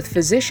speaking with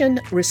physician,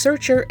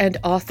 researcher, and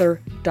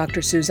author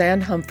Dr.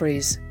 Suzanne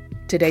Humphries.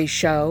 Today's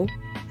show,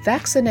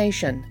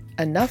 Vaccination,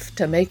 Enough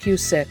to Make You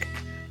Sick.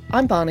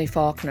 I'm Bonnie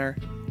Faulkner.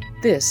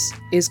 This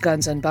is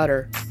Guns and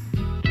Butter.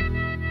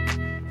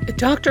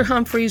 Dr.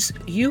 Humphries,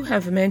 you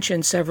have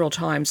mentioned several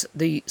times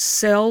the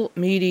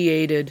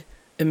cell-mediated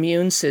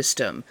immune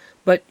system,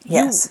 but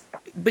yes.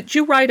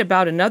 You write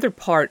about another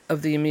part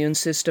of the immune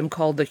system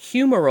called the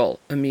humoral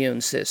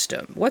immune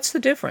system. What's the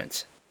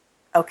difference?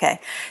 Okay.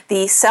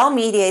 The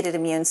cell-mediated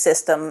immune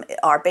system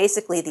are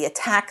basically the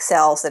attack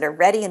cells that are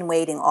ready and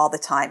waiting all the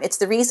time. It's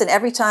the reason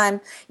every time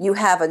you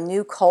have a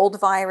new cold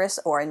virus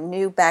or a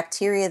new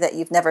bacteria that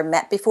you've never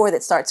met before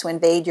that starts to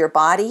invade your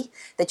body,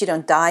 that you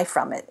don't die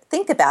from it.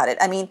 Think about it.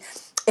 I mean,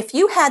 if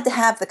you had to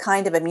have the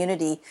kind of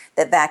immunity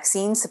that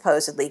vaccines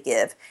supposedly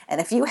give,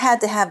 and if you had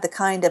to have the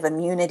kind of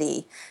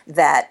immunity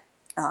that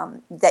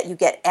that you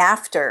get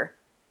after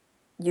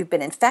you've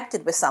been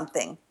infected with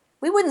something,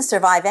 we wouldn't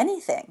survive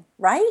anything,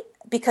 right?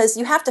 Because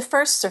you have to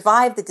first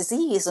survive the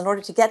disease in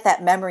order to get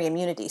that memory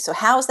immunity. So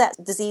how's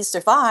that disease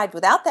survived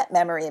without that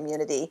memory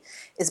immunity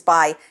is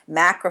by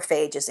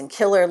macrophages and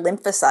killer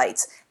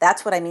lymphocytes.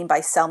 That's what I mean by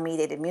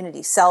cell-mediated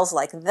immunity, cells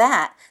like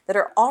that that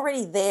are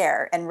already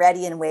there and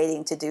ready and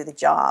waiting to do the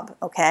job,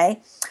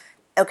 okay?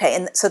 Okay,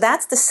 and so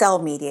that's the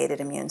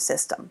cell-mediated immune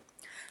system.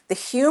 The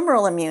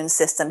humoral immune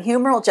system,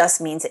 humoral just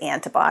means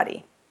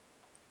antibody.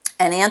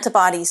 And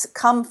antibodies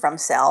come from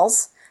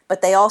cells,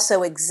 but they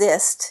also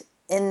exist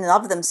in and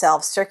of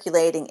themselves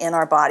circulating in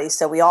our bodies.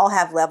 So we all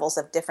have levels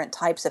of different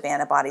types of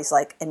antibodies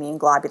like immune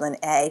globulin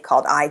A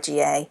called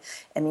IgA,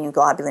 immune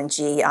globulin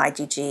G,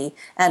 IgG,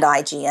 and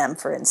IgM,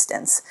 for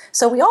instance.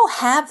 So we all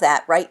have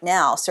that right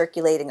now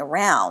circulating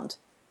around.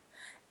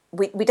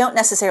 We don't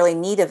necessarily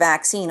need a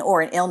vaccine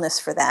or an illness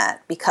for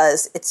that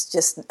because it's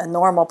just a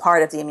normal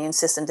part of the immune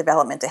system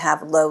development to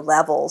have low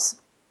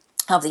levels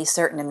of these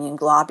certain immune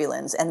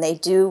globulins, and they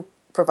do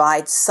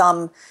provide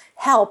some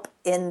help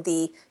in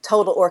the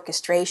total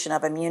orchestration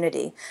of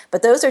immunity.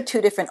 But those are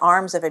two different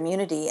arms of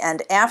immunity,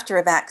 and after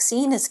a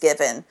vaccine is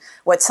given,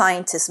 what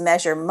scientists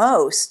measure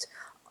most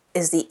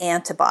is the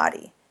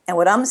antibody. And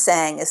what I'm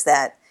saying is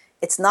that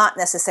it's not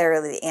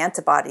necessarily the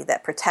antibody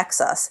that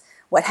protects us.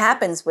 What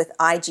happens with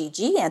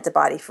IgG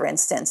antibody, for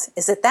instance,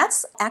 is that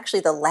that's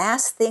actually the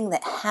last thing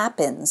that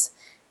happens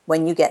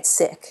when you get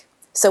sick.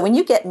 So when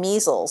you get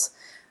measles,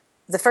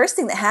 the first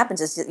thing that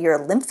happens is that your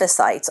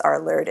lymphocytes are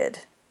alerted.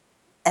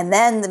 And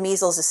then the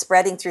measles is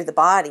spreading through the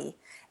body.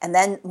 And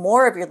then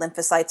more of your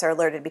lymphocytes are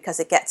alerted because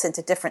it gets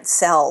into different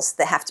cells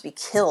that have to be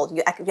killed.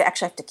 You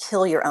actually have to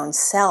kill your own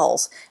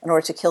cells in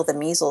order to kill the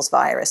measles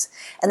virus.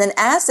 And then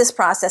as this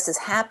process is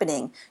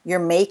happening, you're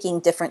making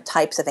different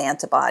types of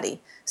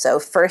antibody. So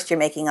first you're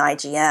making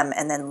IgM,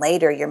 and then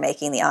later you're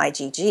making the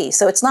IgG.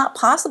 So it's not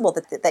possible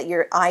that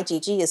your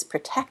IgG is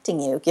protecting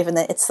you, given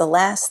that it's the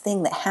last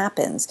thing that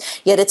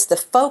happens. Yet it's the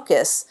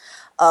focus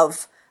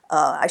of,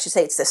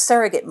 it's the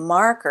surrogate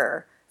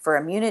marker for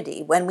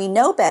immunity. When we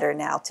know better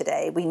now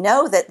today, we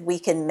know that we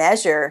can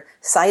measure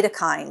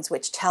cytokines,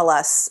 which tell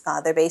us,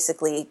 they're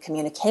basically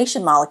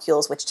communication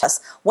molecules, which tell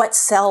us what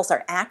cells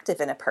are active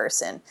in a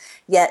person.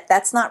 Yet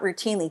that's not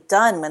routinely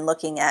done when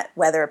looking at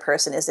whether a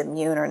person is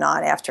immune or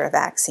not after a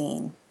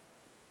vaccine.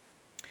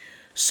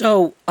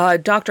 So,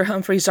 Dr.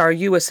 Humphries, are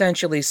you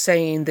essentially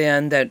saying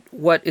then that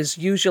what is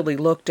usually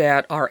looked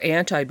at are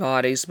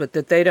antibodies, but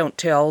that they don't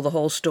tell the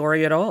whole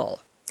story at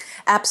all?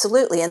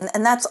 Absolutely,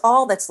 and that's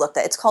all that's looked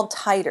at. It's called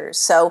titers.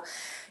 So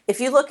if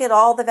you look at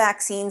all the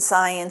vaccine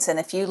science, and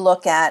if you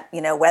look at,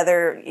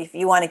 if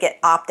you want to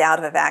opt out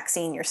of a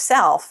vaccine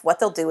yourself, what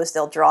they'll do is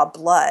they'll draw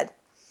blood,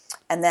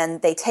 and then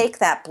they take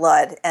that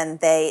blood and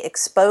they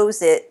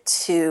expose it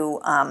to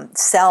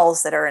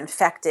cells that are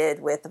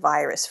infected with the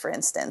virus, for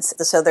instance.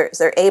 So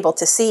they're able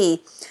to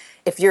see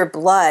if your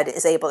blood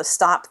is able to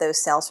stop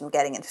those cells from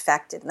getting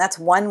infected, and that's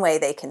one way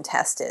they can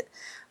test it.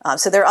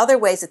 So there are other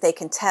ways that they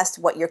can test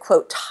what your,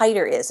 quote,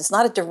 titer is. It's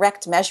not a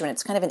direct measurement.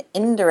 It's kind of an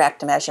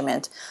indirect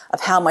measurement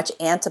of how much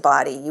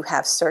antibody you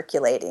have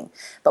circulating.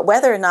 But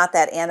whether or not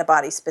that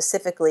antibody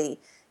specifically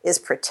is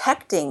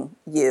protecting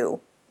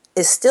you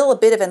is still a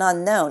bit of an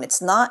unknown.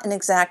 It's not an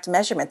exact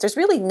measurement. There's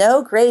really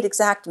no great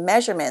exact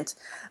measurement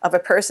of a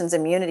person's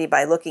immunity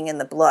by looking in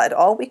the blood.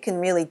 All we can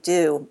really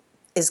do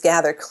is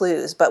gather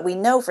clues. But we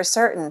know for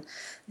certain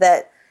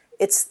that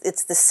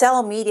it's the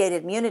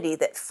cell-mediated immunity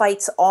that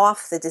fights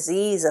off the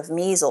disease of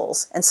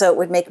measles. And so it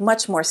would make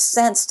much more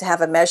sense to have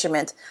a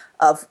measurement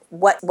of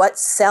what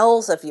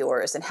cells of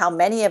yours and how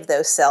many of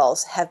those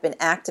cells have been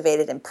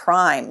activated and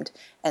primed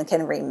and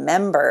can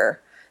remember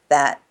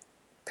that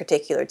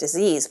particular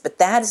disease. But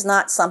that is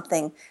not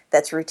something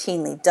that's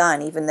routinely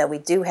done, even though we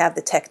do have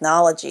the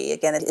technology.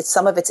 Again,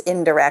 some of it's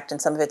indirect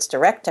and some of it's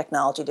direct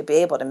technology to be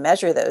able to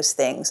measure those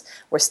things.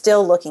 We're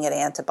still looking at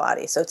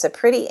antibodies. So it's a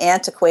pretty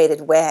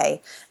antiquated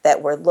way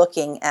that we're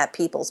looking at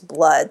people's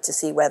blood to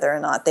see whether or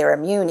not they're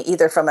immune,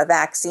 either from a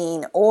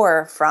vaccine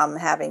or from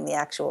having the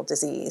actual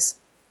disease.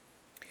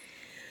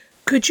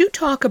 Could you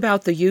talk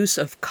about the use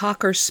of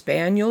Cocker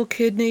Spaniel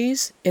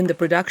kidneys in the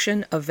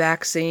production of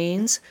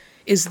vaccines?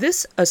 Is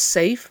this a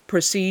safe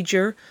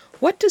procedure?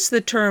 What does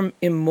the term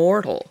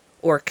immortal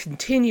or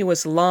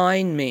continuous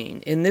line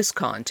mean in this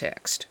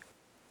context?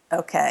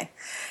 Okay.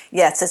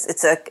 Yes,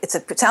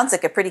 it sounds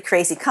like a pretty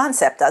crazy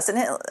concept, doesn't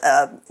it?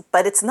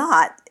 But it's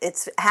not.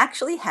 It's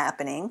actually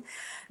happening.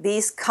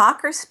 These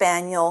Cocker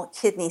Spaniel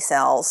kidney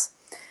cells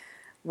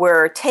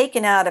were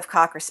taken out of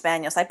Cocker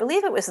Spaniels, I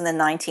believe it was in the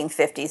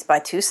 1950s, by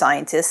two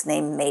scientists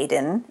named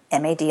Maiden,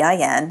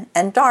 M-A-D-I-N,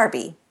 and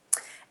Darby.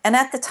 And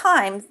at the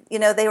time,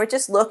 they were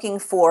just looking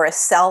for a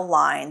cell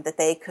line that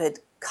they could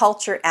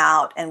culture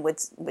out and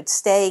would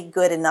stay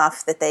good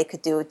enough that they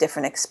could do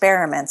different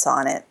experiments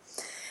on it.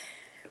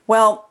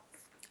 Well,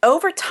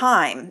 over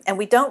time, and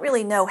we don't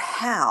really know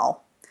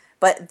how,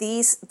 but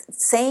these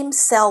same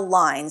cell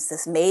lines,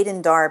 this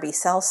Maiden-Darby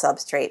cell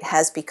substrate,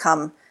 has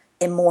become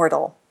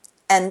immortal.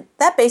 And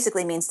that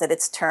basically means that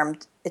it's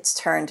turned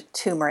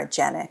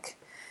tumorigenic.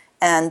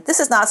 And this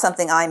is not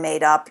something I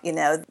made up.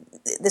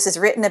 This is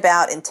written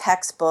about in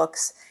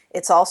textbooks.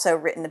 It's also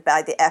written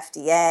by the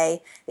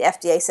FDA. The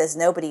FDA says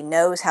nobody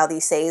knows how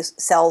these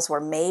cells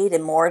were made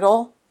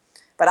immortal.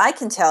 But I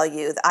can tell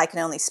you that I can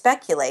only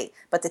speculate,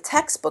 but the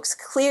textbooks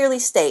clearly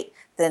state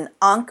that an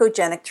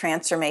oncogenic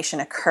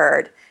transformation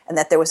occurred and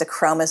that there was a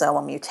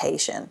chromosomal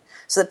mutation.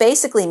 So it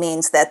basically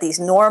means that these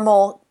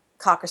normal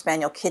Cocker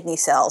Spaniel kidney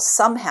cells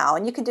somehow,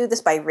 and you can do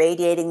this by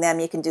radiating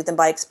them, you can do them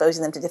by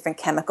exposing them to different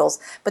chemicals,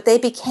 but they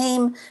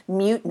became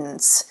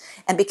mutants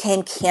and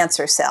became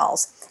cancer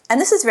cells.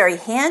 And this is very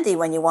handy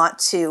when you want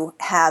to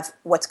have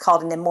what's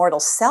called an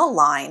immortal cell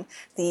line.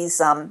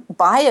 These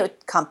bio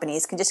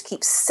companies can just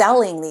keep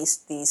selling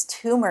these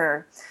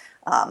tumor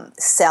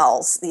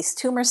cells, these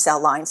tumor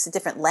cell lines to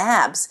different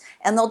labs,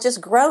 and they'll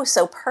just grow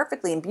so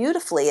perfectly and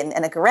beautifully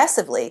and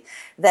aggressively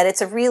that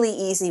it's a really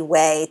easy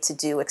way to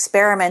do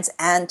experiments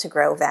and to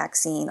grow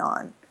vaccine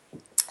on.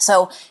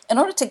 So in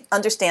order to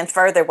understand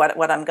further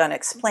what I'm going to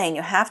explain,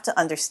 you have to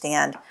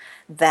understand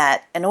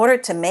that in order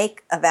to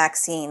make a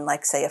vaccine,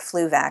 like say a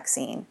flu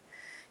vaccine,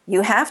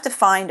 you have to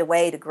find a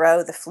way to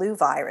grow the flu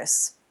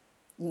virus.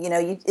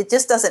 It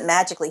just doesn't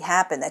magically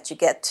happen that you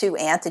get 2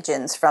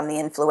 antigens from the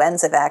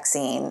influenza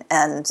vaccine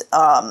and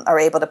are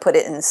able to put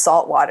it in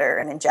salt water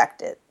and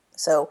inject it.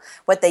 So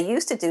what they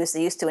used to do is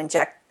they used to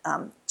inject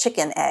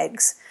chicken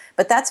eggs,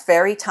 but that's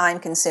very time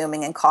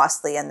consuming and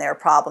costly, and there are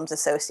problems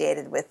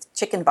associated with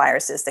chicken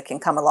viruses that can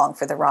come along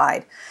for the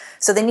ride.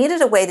 So they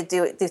needed a way to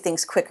do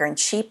things quicker and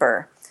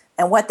cheaper.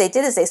 And what they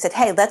did is they said,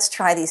 hey, let's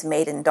try these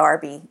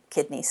Maiden-Darby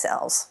kidney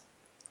cells.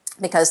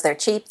 Because they're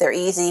cheap, they're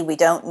easy, we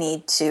don't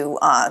need to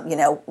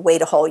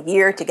wait a whole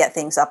year to get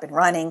things up and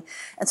running.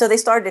 And so they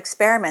started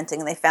experimenting,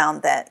 and they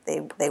found that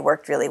they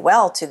worked really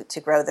well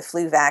to grow the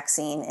flu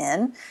vaccine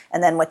in.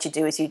 And then what you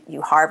do is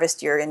you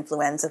harvest your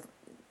influenza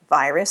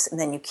virus, and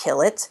then you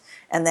kill it,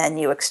 and then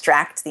you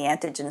extract the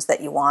antigens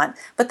that you want.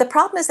 But the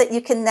problem is that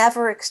you can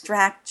never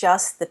extract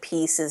just the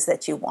pieces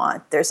that you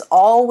want. There's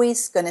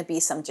always going to be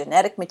some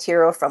genetic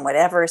material from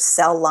whatever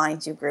cell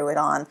lines you grew it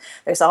on.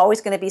 There's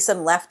always going to be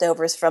some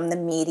leftovers from the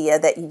media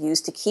that you use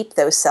to keep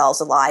those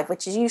cells alive,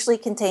 which usually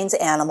contains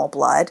animal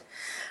blood.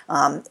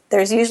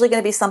 There's usually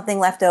going to be something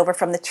left over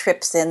from the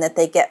trypsin that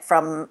they get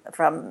from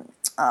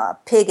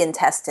pig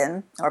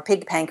intestine, or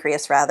pig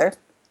pancreas rather.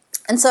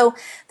 And so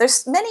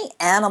there's many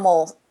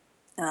animal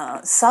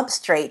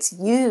substrates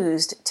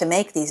used to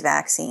make these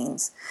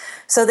vaccines.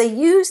 So they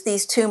use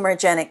these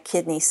tumorigenic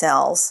kidney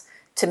cells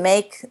to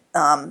make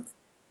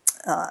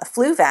a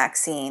flu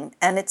vaccine,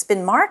 and it's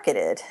been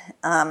marketed.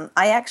 I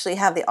actually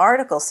have the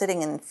article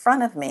sitting in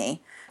front of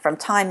me from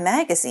Time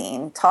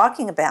Magazine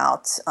talking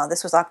about,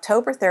 this was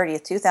October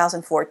 30th,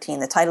 2014.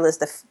 The title is,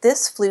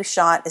 This Flu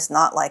Shot is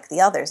Not Like the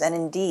Others. And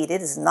indeed,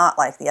 it is not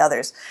like the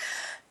others.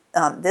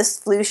 This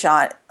flu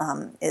shot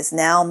is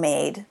now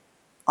made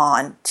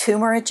on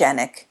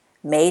tumorigenic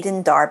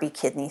Maiden-Darby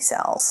kidney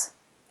cells,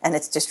 and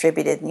it's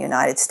distributed in the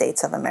United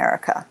States of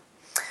America.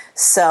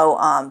 So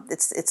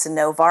it's a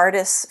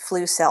Novartis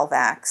flu cell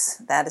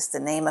vax. That is the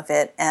name of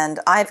it. And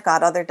I've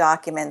got other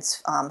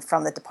documents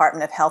from the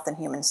Department of Health and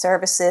Human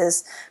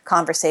Services,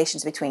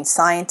 conversations between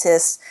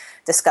scientists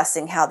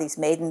discussing how these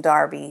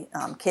Maiden-Darby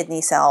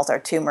kidney cells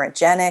are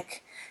tumorigenic,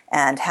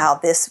 and how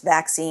this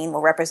vaccine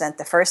will represent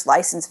the first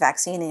licensed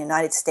vaccine in the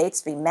United States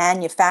to be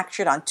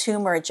manufactured on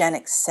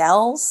tumorigenic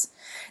cells.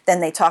 Then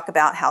they talk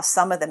about how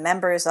some of the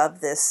members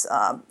of this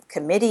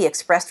committee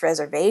expressed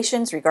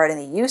reservations regarding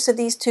the use of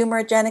these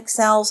tumorigenic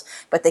cells,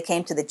 but they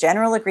came to the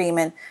general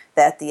agreement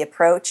that the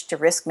approach to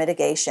risk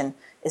mitigation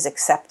is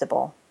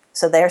acceptable.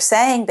 So they're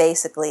saying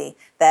basically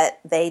that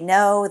they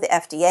know, the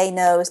FDA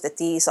knows, that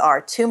these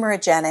are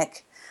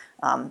tumorigenic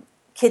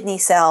kidney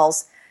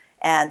cells,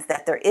 and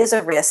that there is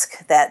a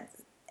risk that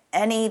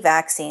any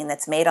vaccine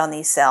that's made on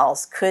these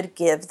cells could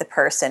give the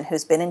person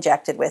who's been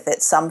injected with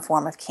it some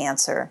form of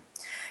cancer.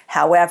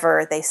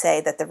 However, they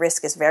say that the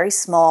risk is very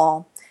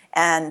small,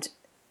 and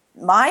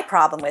my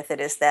problem with it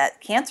is that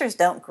cancers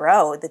don't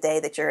grow the day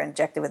that you're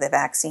injected with a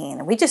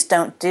vaccine. We just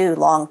don't do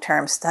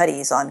long-term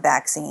studies on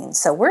vaccines,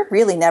 so we're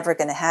really never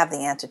going to have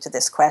the answer to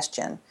this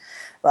question.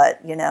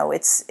 But,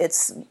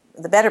 it's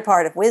the better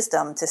part of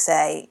wisdom to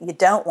say you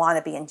don't want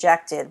to be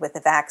injected with a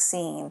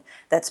vaccine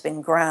that's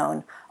been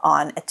grown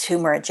on a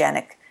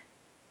tumorigenic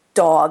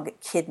dog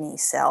kidney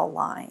cell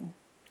line.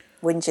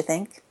 Wouldn't you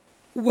think?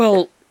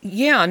 Well,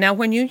 yeah. Now,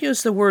 when you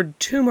use the word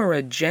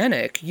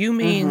tumorigenic, you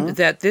mean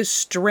that this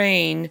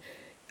strain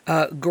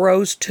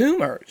grows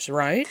tumors,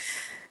 right?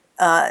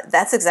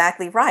 That's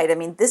exactly right. I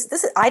mean,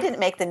 this I didn't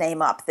make the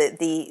name up.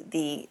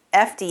 The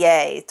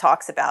FDA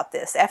talks about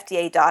this.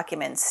 FDA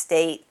documents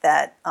state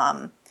that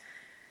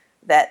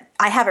that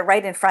I have it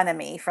right in front of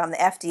me from the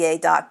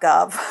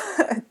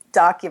FDA.gov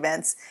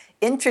documents,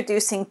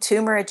 introducing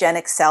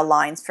tumorigenic cell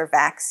lines for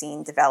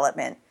vaccine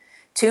development.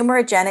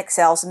 Tumorigenic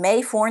cells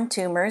may form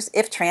tumors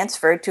if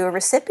transferred to a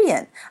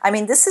recipient. I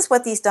mean, this is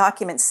what these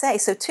documents say.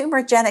 So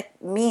tumorigenic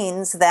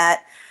means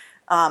that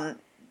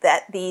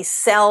that these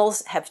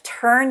cells have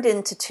turned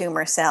into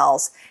tumor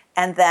cells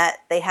and that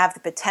they have the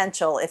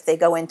potential, if they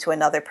go into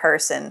another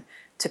person,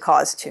 to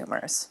cause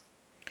tumors.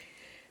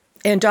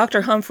 And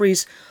Dr.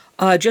 Humphries,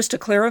 just to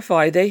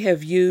clarify, they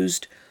have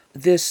used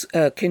this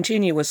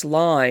continuous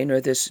line, or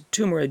this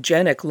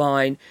tumorigenic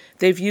line.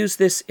 They've used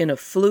this in a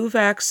flu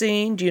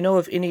vaccine. Do you know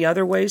of any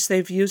other ways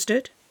they've used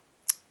it?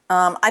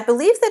 I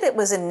believe that it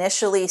was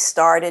initially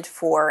started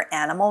for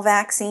animal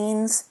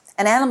vaccines.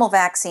 And animal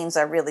vaccines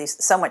are really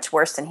so much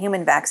worse than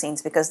human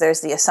vaccines because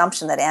there's the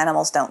assumption that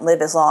animals don't live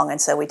as long,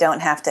 and so we don't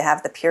have to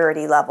have the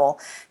purity level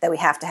that we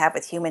have to have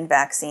with human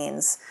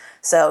vaccines.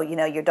 So, you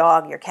know, your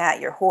dog, your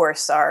cat, your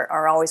horse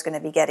are always going to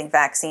be getting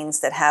vaccines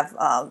that have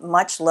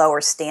much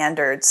lower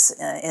standards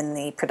in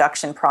the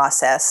production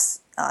process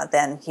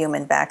than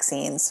human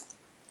vaccines.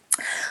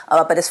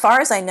 But as far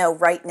as I know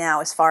right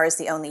now, as far as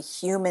the only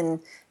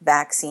human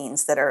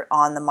vaccines that are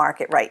on the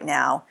market right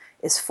now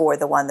is for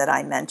the one that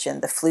I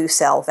mentioned, the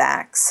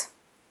Flu-Cell-Vax.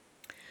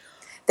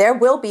 There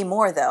will be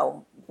more,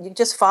 though. You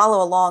just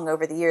follow along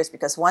over the years,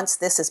 because once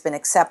this has been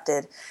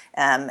accepted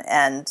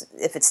and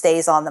if it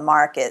stays on the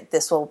market,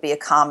 this will be a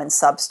common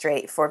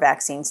substrate for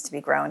vaccines to be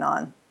grown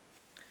on.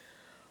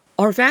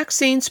 Are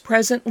vaccines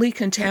presently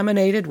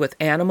contaminated with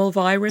animal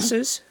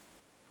viruses?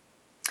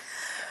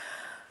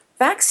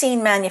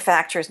 Vaccine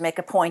manufacturers make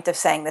a point of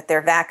saying that their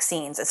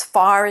vaccines, as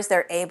far as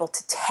they're able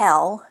to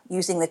tell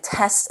using the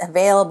tests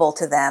available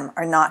to them,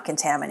 are not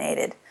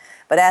contaminated.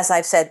 But as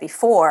I've said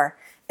before,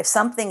 if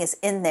something is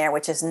in there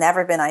which has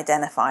never been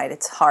identified,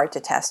 it's hard to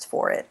test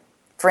for it.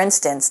 For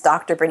instance,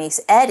 Dr. Bernice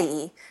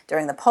Eddy,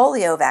 during the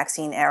polio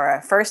vaccine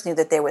era, first knew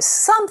that there was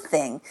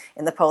something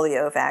in the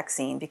polio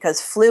vaccine because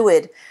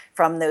fluid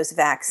from those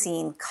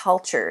vaccine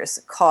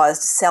cultures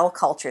caused cell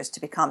cultures to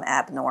become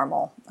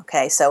abnormal.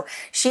 Okay, so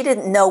she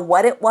didn't know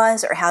what it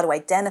was or how to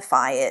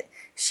identify it.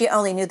 She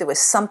only knew there was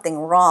something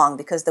wrong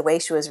because the way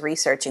she was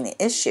researching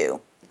the issue.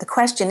 The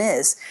question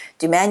is,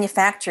 do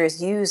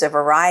manufacturers use a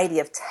variety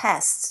of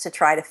tests to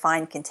try to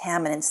find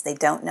contaminants they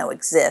don't know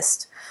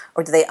exist?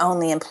 Or do they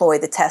only employ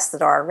the tests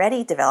that are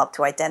already developed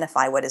to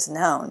identify what is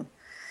known?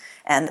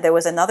 And there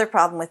was another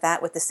problem with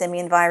that with the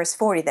simian virus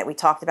 40 that we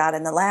talked about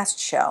in the last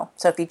show.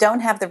 So if you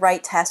don't have the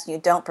right test and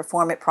you don't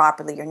perform it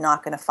properly, you're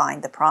not going to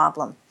find the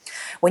problem.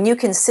 When you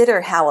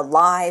consider how a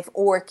live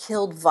or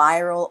killed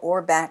viral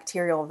or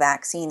bacterial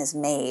vaccine is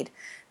made,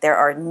 there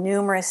are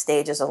numerous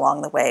stages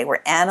along the way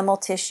where animal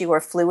tissue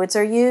or fluids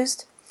are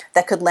used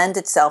that could lend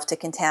itself to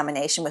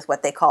contamination with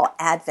what they call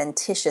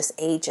adventitious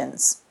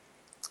agents,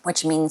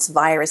 which means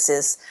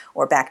viruses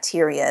or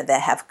bacteria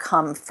that have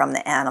come from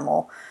the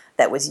animal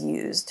that was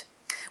used.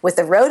 With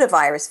the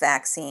rotavirus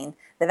vaccine,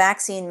 the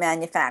vaccine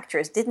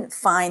manufacturers didn't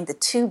find the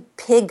two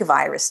pig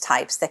virus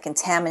types that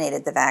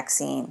contaminated the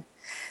vaccine.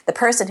 The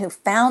person who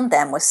found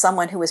them was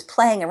someone who was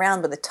playing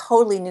around with a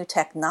totally new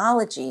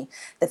technology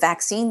the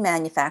vaccine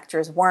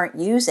manufacturers weren't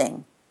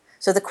using.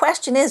 So the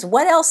question is,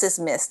 what else is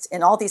missed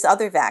in all these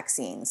other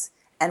vaccines?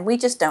 And we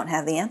just don't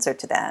have the answer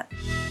to that.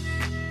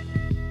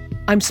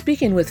 I'm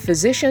speaking with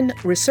physician,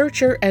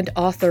 researcher, and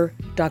author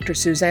Dr.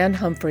 Suzanne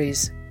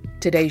Humphries.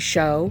 Today's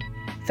show,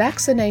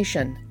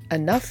 Vaccination,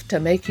 Enough to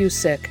Make You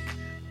Sick.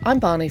 I'm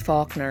Bonnie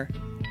Faulkner.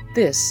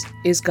 This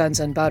is Guns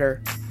and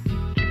Butter.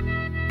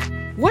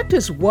 What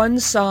does one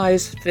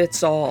size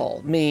fits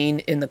all mean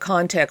in the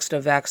context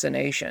of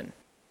vaccination?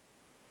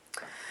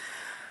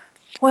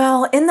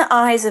 Well, in the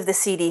eyes of the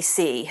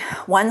CDC,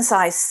 one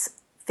size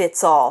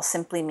fits all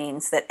simply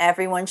means that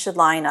everyone should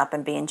line up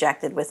and be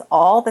injected with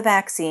all the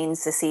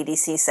vaccines the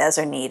CDC says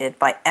are needed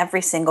by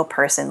every single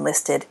person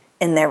listed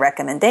in their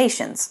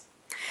recommendations.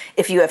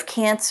 If you have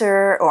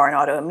cancer or an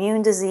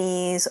autoimmune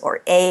disease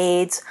or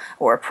AIDS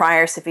or a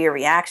prior severe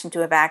reaction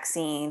to a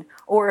vaccine,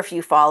 or if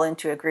you fall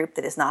into a group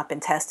that has not been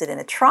tested in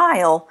a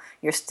trial,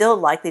 you're still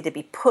likely to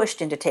be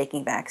pushed into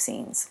taking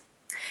vaccines.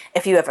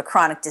 If you have a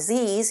chronic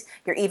disease,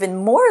 you're even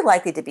more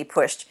likely to be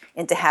pushed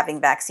into having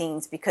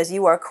vaccines because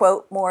you are,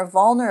 quote, more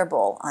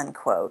vulnerable,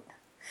 unquote.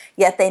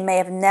 Yet they may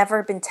have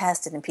never been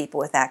tested in people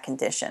with that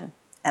condition.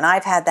 And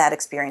I've had that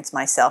experience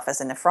myself as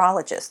a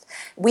nephrologist.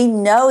 We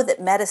know that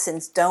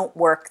medicines don't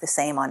work the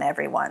same on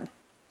everyone.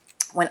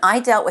 When I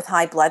dealt with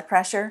high blood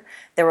pressure,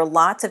 there were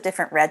lots of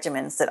different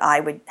regimens that I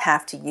would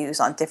have to use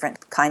on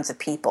different kinds of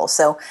people.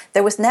 So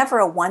there was never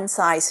a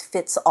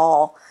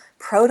one-size-fits-all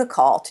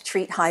protocol to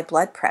treat high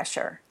blood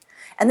pressure.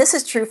 And this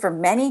is true for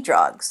many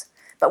drugs.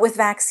 But with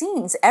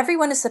vaccines,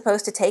 everyone is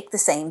supposed to take the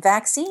same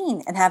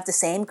vaccine and have the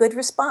same good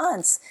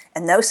response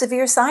and no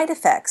severe side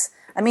effects.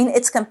 I mean,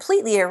 it's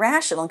completely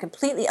irrational and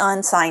completely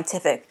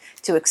unscientific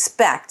to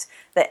expect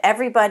that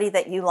everybody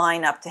that you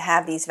line up to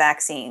have these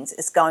vaccines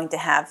is going to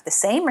have the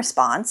same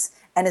response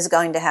and is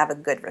going to have a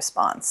good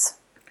response.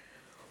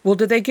 Well,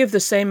 do they give the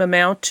same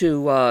amount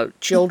to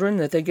children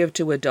that they give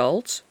to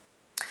adults?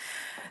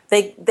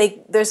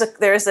 There's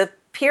a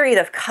period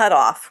of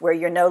cutoff where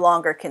you're no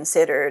longer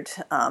considered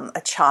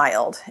a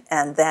child,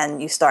 and then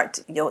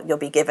you'll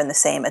be given the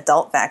same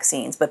adult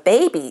vaccines. But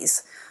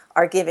babies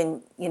are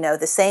given,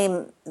 the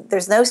same.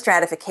 There's no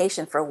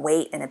stratification for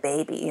weight in a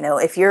baby.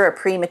 If you're a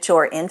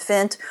premature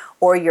infant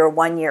or you're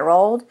 1 year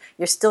old,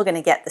 you're still going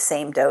to get the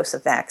same dose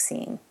of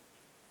vaccine.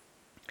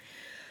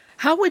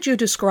 How would you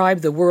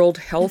describe the World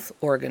Health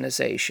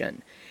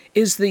Organization?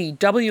 Is the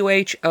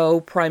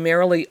WHO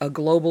primarily a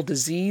global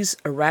disease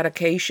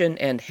eradication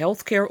and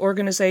healthcare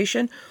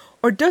organization,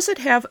 or does it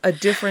have a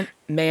different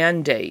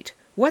mandate?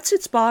 What's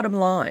its bottom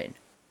line?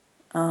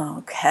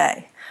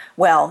 Okay.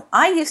 Well,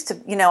 I used to,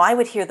 I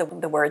would hear the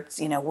words,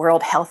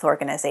 World Health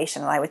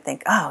Organization, and I would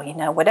think, oh,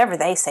 whatever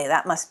they say,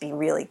 that must be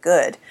really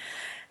good.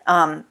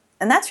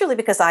 And that's really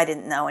because I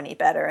didn't know any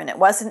better. And it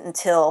wasn't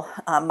until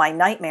my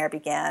nightmare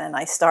began and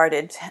I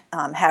started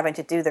having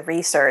to do the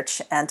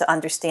research and to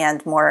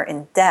understand more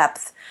in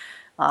depth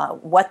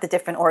what the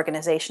different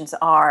organizations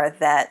are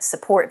that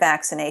support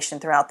vaccination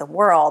throughout the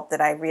world that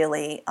I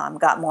really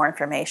got more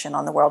information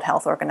on the World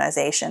Health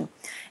Organization.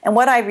 And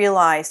what I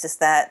realized is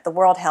that the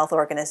World Health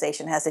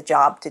Organization has a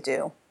job to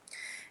do.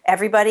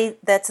 Everybody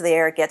that's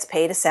there gets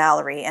paid a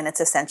salary, and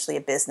it's essentially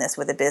a business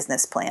with a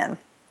business plan.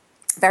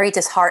 Very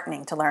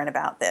disheartening to learn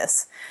about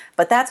this,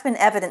 but that's been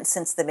evident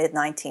since the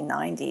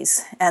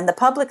mid-1990s. And the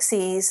public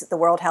sees the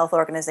World Health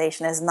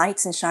Organization as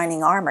knights in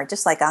shining armor,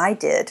 just like I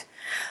did,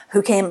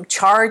 who came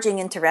charging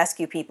in to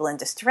rescue people in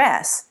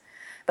distress.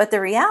 But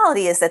the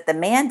reality is that the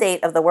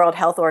mandate of the World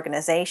Health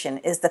Organization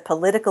is the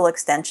political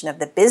extension of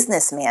the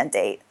business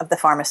mandate of the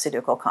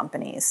pharmaceutical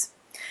companies.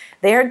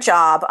 Their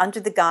job, under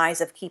the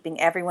guise of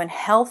keeping everyone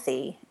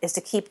healthy, is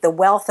to keep the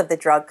wealth of the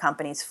drug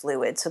companies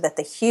fluid so that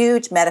the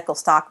huge medical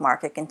stock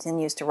market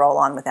continues to roll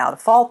on without a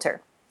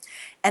falter.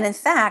 And in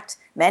fact,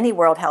 many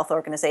World Health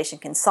Organization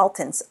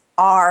consultants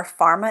are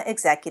pharma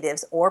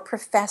executives or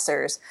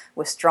professors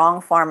with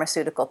strong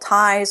pharmaceutical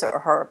ties or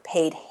who are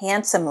paid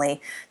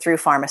handsomely through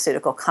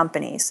pharmaceutical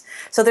companies.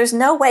 So there's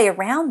no way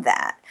around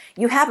that.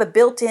 You have a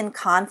built-in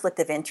conflict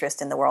of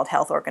interest in the World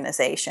Health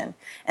Organization.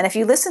 And if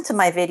you listen to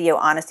my video,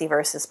 Honesty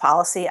versus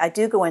Policy, I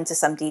do go into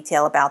some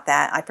detail about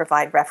that. I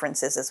provide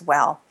references as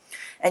well.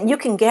 And you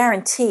can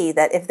guarantee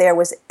that if there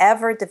was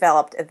ever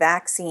developed a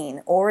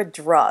vaccine or a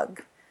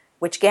drug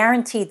which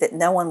guaranteed that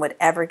no one would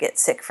ever get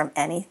sick from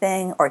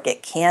anything or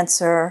get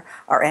cancer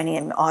or any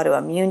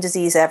autoimmune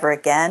disease ever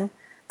again,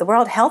 the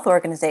World Health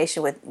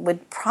Organization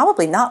would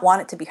probably not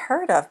want it to be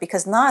heard of,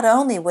 because not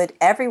only would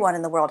everyone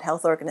in the World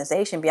Health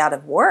Organization be out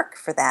of work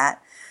for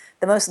that,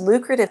 the most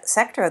lucrative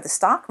sector of the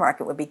stock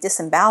market would be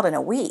disemboweled in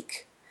a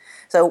week.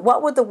 So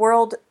what would the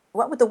world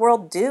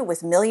do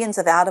with millions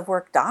of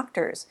out-of-work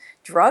doctors,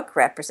 drug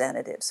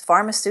representatives,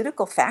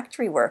 pharmaceutical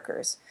factory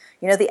workers?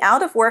 The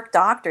out-of-work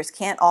doctors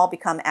can't all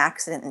become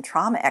accident and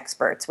trauma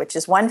experts, which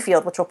is one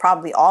field which will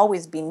probably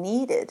always be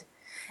needed.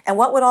 And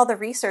what would all the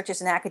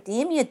researchers in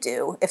academia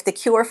do if the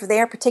cure for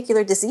their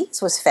particular disease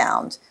was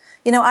found?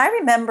 I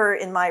remember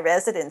in my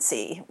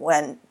residency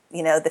when,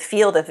 the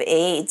field of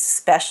AIDS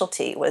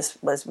specialty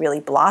was really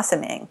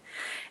blossoming.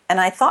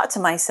 And I thought to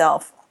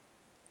myself,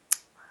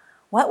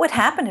 what would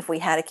happen if we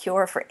had a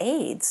cure for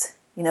AIDS?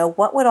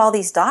 What would all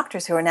these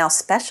doctors who are now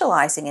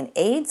specializing in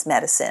AIDS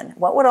medicine,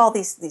 what would all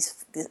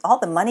all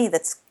the money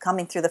that's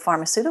coming through the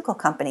pharmaceutical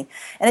company?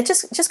 And it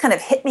just kind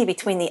of hit me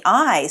between the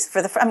eyes.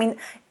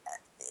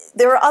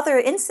 There are other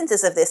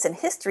instances of this in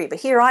history, but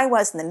here I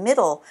was in the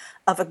middle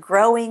of a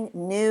growing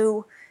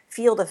new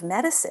field of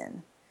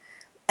medicine.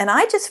 And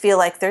I just feel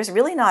like there's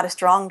really not a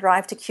strong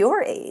drive to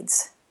cure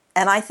AIDS.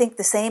 And I think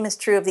the same is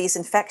true of these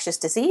infectious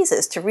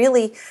diseases, to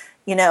really,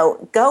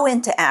 go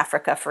into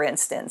Africa, for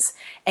instance,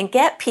 and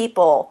get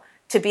people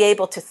to be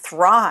able to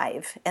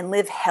thrive and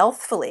live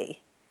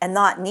healthfully and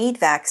not need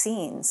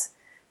vaccines.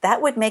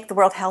 That would make the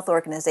World Health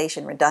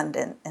Organization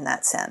redundant in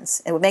that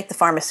sense. It would make the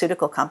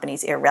pharmaceutical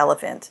companies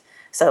irrelevant.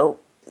 So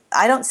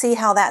I don't see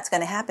how that's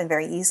going to happen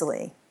very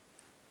easily.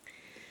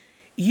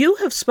 You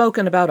have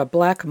spoken about a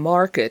black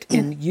market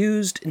in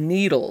used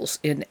needles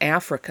in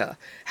Africa.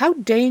 How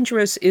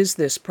dangerous is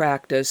this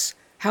practice?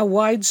 How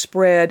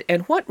widespread?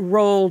 And what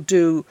role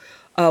do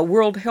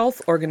World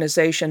Health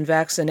Organization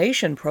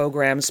vaccination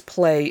programs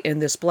play in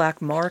this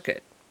black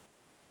market?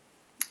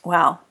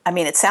 Wow.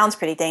 It sounds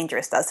pretty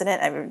dangerous, doesn't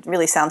it? It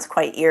really sounds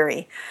quite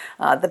eerie.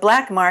 The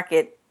black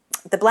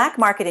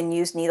market in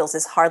used needles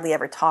is hardly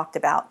ever talked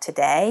about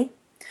today.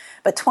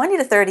 But 20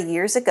 to 30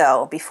 years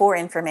ago, before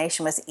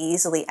information was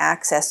easily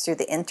accessed through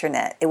the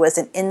internet, it was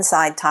an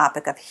inside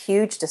topic of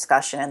huge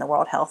discussion in the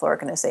World Health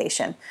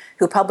Organization,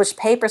 who published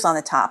papers on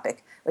the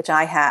topic, which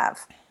I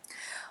have.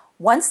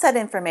 Once that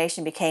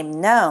information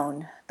became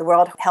known, the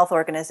World Health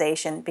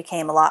Organization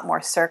became a lot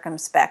more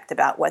circumspect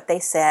about what they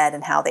said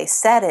and how they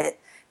said it,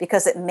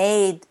 because it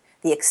made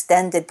the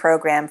extended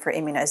program for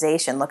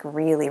immunization look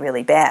really,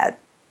 really bad.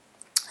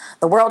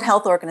 The World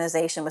Health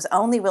Organization was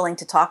only willing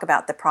to talk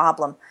about the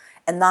problem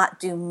and not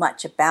do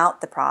much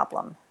about the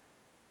problem.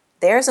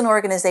 There's an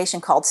organization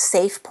called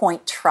Safe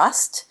Point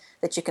Trust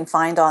that you can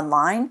find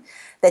online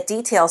that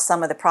details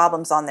some of the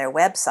problems on their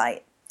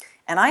website.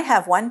 And I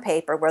have one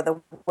paper where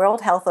the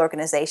World Health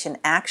Organization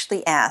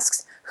actually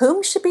asks,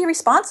 whom should be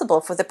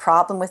responsible for the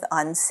problem with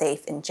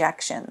unsafe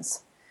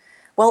injections?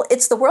 Well,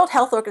 it's the World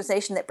Health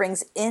Organization that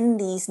brings in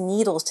these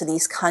needles to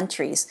these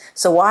countries.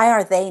 So why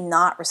are they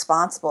not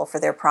responsible for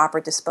their proper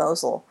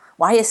disposal?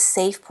 Why is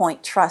Safe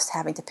Point Trust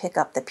having to pick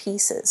up the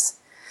pieces?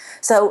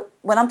 So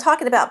when I'm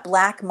talking about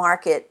black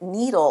market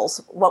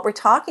needles, what we're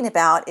talking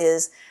about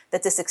is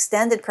that this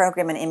extended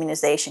program in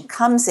immunization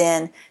comes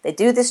in, they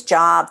do this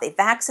job, they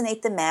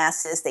vaccinate the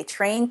masses, they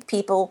train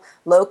people,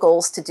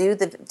 locals, to do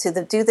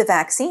the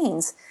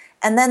vaccines,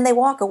 and then they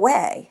walk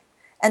away.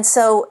 And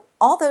so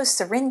all those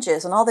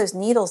syringes and all those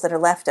needles that are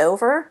left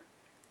over,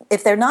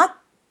 if they're not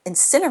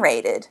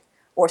incinerated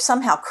or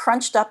somehow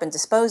crunched up and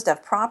disposed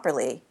of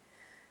properly,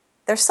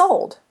 they're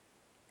sold.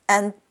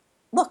 And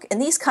look, in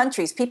these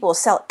countries, people will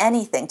sell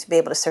anything to be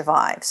able to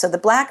survive. So the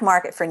black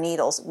market for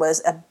needles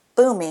was a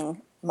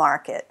booming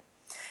market.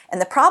 And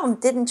the problem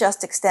didn't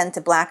just extend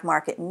to black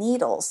market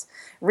needles.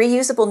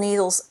 Reusable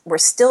needles were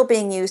still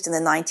being used in the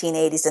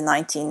 1980s and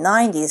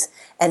 1990s,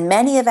 and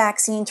many a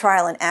vaccine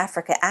trial in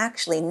Africa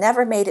actually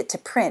never made it to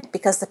print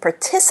because the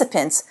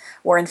participants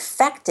were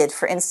infected,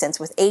 for instance,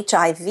 with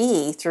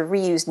HIV through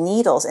reused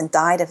needles and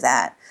died of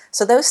that.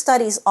 So those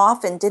studies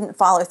often didn't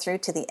follow through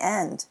to the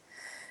end.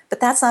 But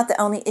that's not the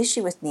only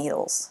issue with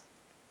needles.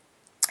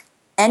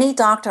 Any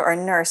doctor or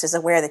nurse is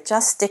aware that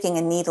just sticking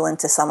a needle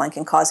into someone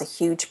can cause a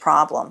huge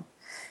problem.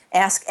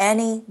 Ask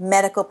any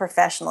medical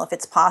professional if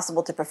it's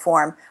possible to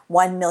perform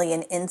 1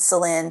 million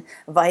insulin,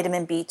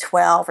 vitamin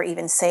B12, or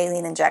even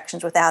saline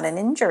injections without an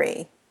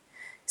injury.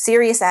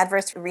 Serious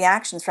adverse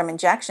reactions from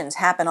injections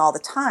happen all the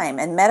time,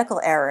 and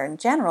medical error in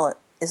general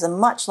is a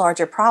much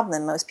larger problem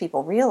than most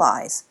people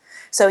realize.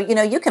 So,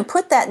 you can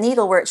put that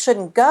needle where it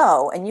shouldn't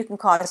go, and you can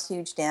cause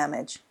huge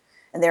damage.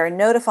 And there are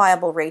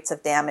notifiable rates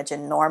of damage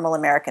in normal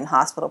American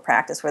hospital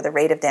practice where the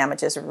rate of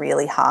damage is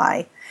really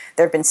high.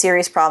 There have been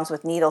serious problems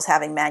with needles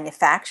having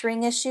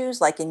manufacturing issues,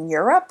 like in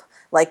Europe,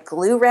 like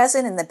glue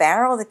resin in the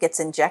barrel that gets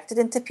injected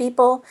into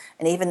people.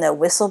 And even though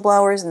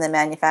whistleblowers in the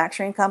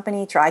manufacturing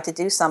company tried to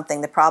do something,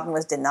 the problem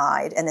was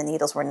denied and the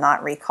needles were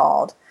not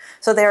recalled.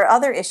 So there are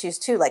other issues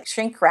too, like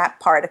shrink wrap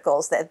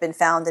particles that have been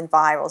found in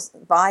vials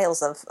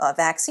of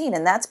vaccine,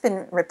 and that's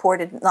been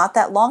reported not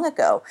that long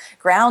ago.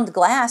 Ground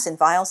glass in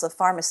vials of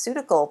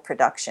pharmaceutical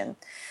production.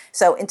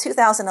 So in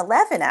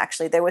 2011,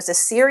 actually, there was a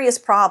serious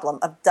problem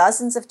of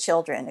dozens of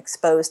children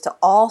exposed to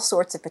all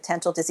sorts of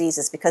potential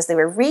diseases because they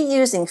were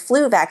reusing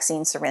flu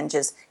vaccine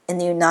syringes in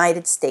the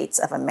United States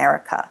of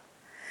America.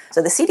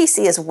 So the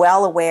CDC is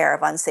well aware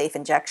of unsafe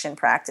injection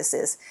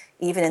practices,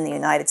 even in the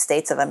United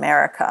States of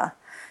America.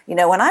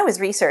 When I was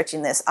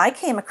researching this, I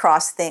came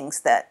across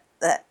things that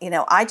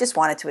I just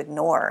wanted to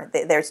ignore.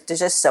 They're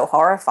just so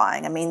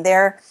horrifying. I mean,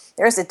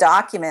 there's a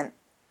document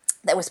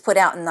that was put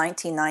out in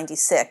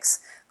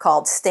 1996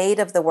 called State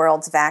of the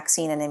World's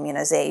Vaccine and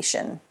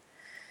Immunization.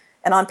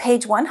 And on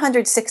page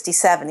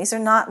 167, these are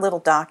not little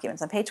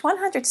documents, on page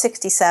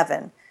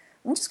 167,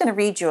 I'm just going to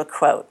read you a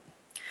quote.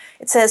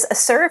 It says, a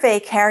survey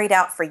carried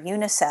out for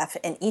UNICEF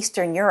in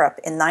Eastern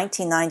Europe in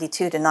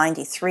 1992 to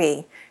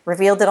 93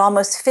 revealed that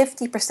almost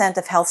 50%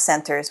 of health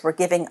centers were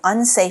giving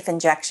unsafe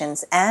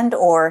injections and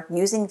or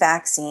using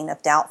vaccine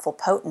of doubtful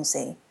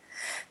potency.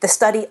 The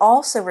study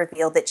also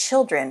revealed that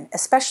children,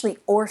 especially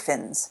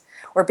orphans,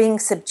 were being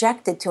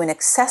subjected to an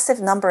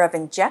excessive number of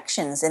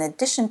injections in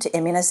addition to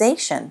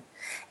immunization,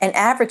 an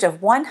average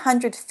of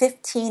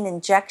 115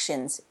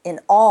 injections in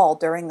all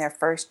during their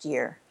first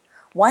year.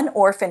 One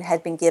orphan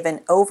had been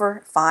given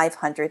over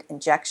 500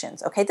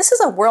 injections. Okay, this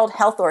is a World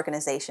Health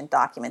Organization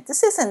document.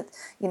 This isn't,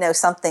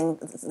 something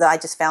that I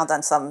just found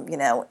on some,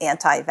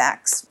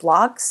 anti-vax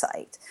blog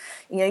site.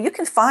 You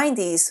can find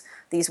these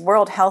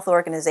World Health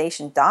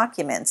Organization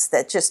documents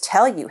that just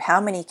tell you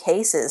how many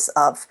cases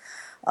of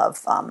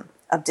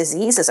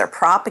diseases are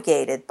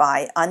propagated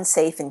by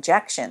unsafe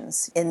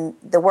injections. In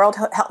the World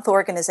Health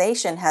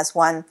Organization has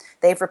one,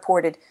 they've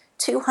reported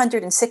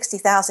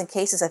 260,000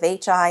 cases of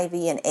HIV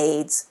and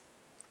AIDS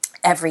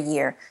every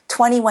year,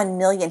 21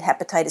 million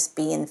hepatitis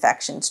B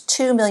infections,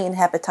 2 million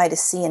hepatitis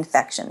C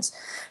infections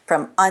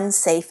from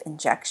unsafe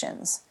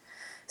injections.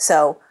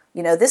 So,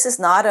 this is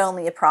not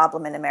only a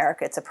problem in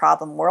America, it's a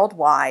problem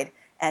worldwide,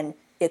 and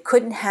it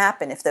couldn't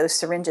happen if those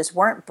syringes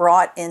weren't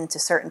brought into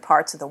certain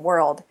parts of the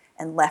world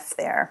and left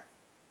there.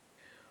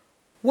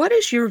 What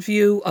is your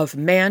view of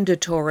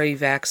mandatory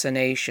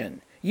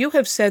vaccination? You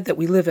have said that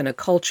we live in a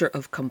culture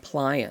of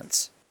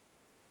compliance.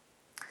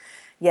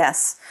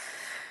 Yes.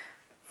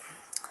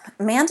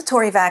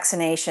 Mandatory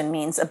vaccination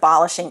means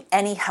abolishing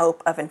any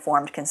hope of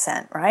informed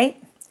consent,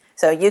 right?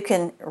 So you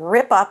can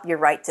rip up your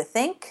right to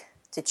think,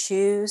 to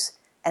choose,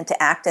 and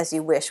to act as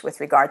you wish with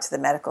regard to the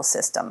medical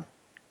system.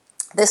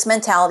 This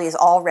mentality is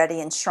already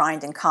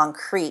enshrined in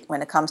concrete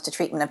when it comes to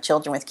treatment of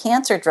children with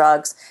cancer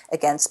drugs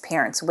against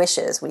parents'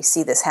 wishes. We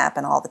see this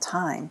happen all the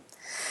time.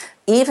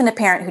 Even a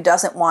parent who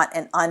doesn't want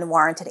an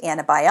unwarranted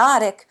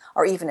antibiotic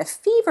or even a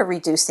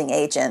fever-reducing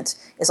agent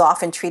is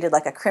often treated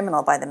like a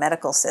criminal by the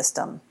medical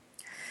system.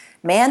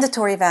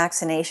 Mandatory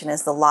vaccination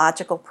is the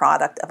logical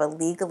product of a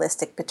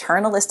legalistic,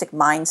 paternalistic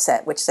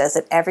mindset which says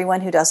that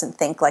everyone who doesn't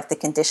think like the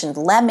conditioned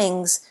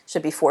lemmings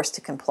should be forced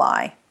to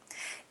comply.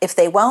 If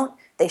they won't,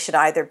 they should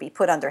either be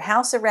put under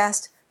house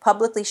arrest,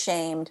 publicly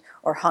shamed,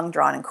 or hung,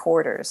 drawn, and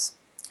quarters.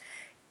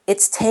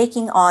 It's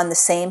taking on the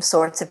same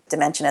sorts of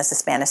dimension as the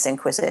Spanish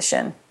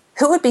Inquisition.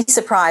 Who would be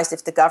surprised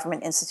if the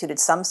government instituted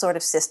some sort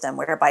of system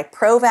whereby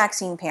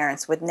pro-vaccine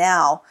parents would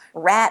now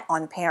rat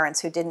on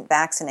parents who didn't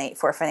vaccinate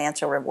for a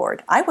financial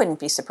reward? I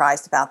wouldn't be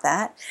surprised about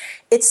that.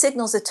 It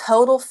signals a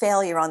total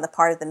failure on the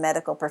part of the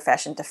medical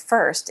profession to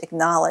first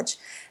acknowledge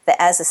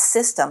that as a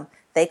system,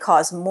 they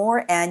cause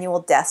more annual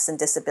deaths and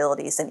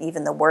disabilities than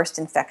even the worst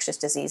infectious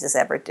diseases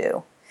ever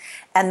do,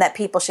 and that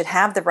people should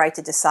have the right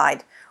to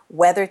decide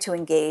whether to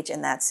engage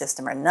in that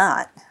system or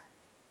not.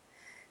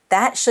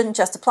 That shouldn't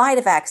just apply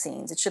to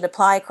vaccines. It should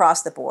apply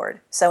across the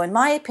board. So in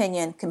my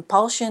opinion,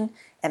 compulsion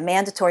and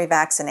mandatory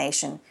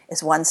vaccination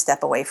is one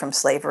step away from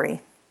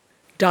slavery.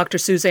 Dr.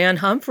 Suzanne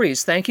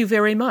Humphries, thank you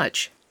very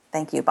much.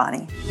 Thank you,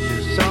 Bonnie.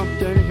 There's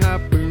something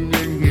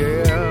happening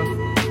here.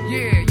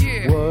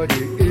 Yeah. What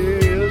it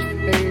is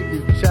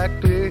ain't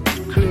exactly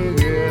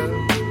clear.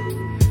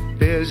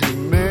 There's a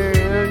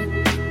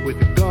man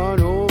with a gun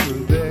over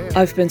there.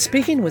 I've been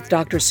speaking with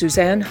Dr.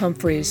 Suzanne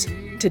Humphries.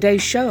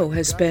 Today's show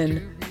has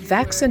been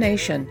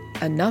Vaccination,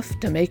 Enough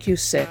to Make You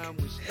Sick.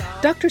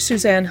 Dr.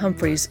 Suzanne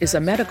Humphries is a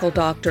medical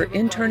doctor,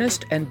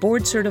 internist, and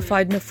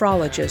board-certified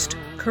nephrologist,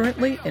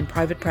 currently in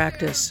private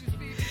practice.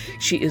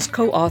 She is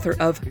co-author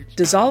of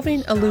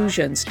Dissolving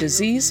Illusions,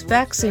 Disease,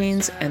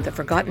 Vaccines, and the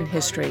Forgotten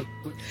History.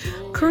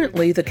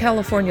 Currently, the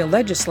California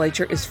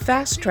legislature is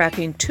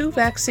fast-tracking 2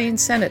 vaccine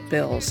Senate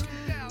bills.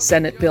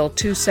 Senate Bill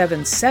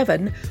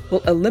 277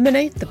 will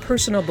eliminate the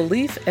personal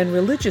belief and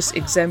religious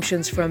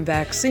exemptions from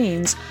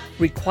vaccines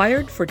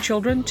required for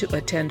children to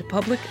attend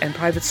public and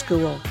private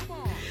school.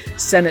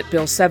 Senate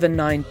Bill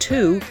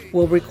 792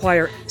 will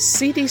require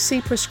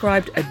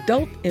CDC-prescribed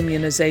adult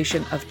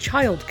immunization of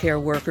child care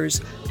workers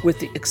with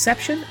the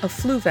exception of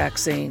flu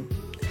vaccine.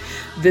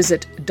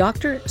 Visit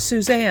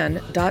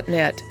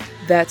drsuzanne.net.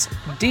 That's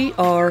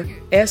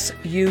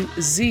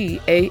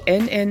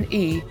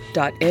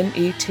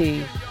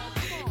DRSUZANNE.net.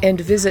 And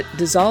visit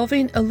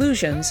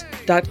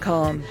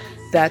dissolvingillusions.com.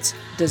 That's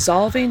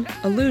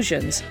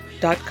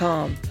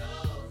dissolvingillusions.com.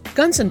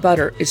 Guns and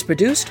Butter is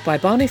produced by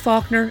Bonnie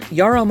Faulkner,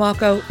 Yarrow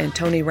Mako, and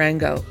Tony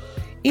Rango.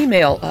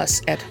 Email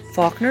us at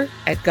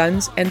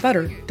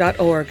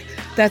faulkner@gunsandbutter.org.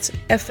 That's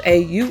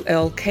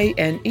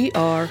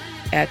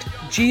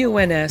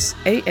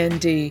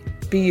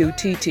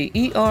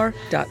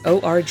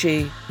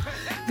FAULKNER@GUNSANDBUTTER.org.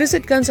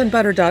 Visit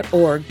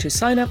gunsandbutter.org to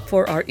sign up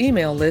for our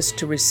email list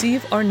to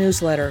receive our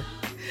newsletter.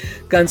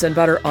 Guns and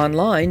Butter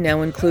Online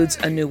now includes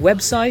a new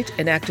website,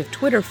 an active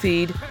Twitter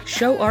feed,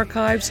 show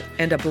archives,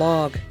 and a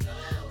blog.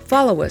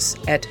 Follow us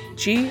at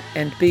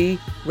G&B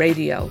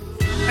Radio.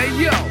 Hey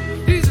yo,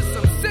 these are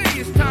some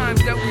serious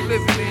times that we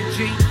living in,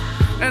 G.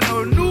 And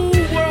a new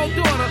world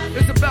order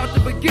is about to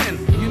begin.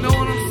 You know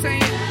what I'm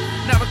saying?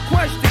 Now the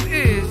question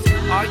is,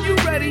 are you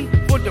ready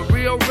for the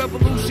real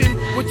revolution,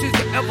 which is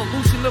the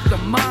evolution of the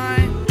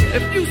mind?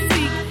 If you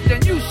seek,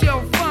 then you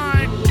shall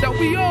find that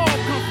we all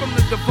come from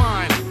the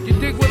divine. You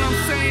dig what I'm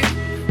saying?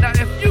 Now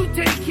if you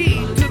take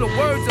heed to the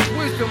words of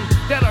wisdom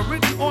that are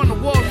written on the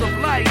walls of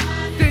life,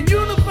 then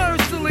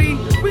universally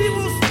we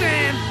will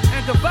stand,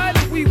 and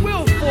divided we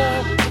will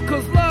fall,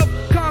 because love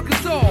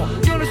conquers all.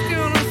 You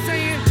understand what I'm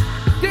saying?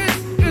 This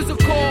is a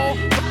call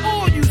for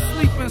all you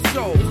sleeping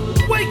souls.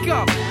 Wake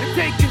up and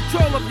take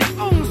control of your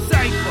own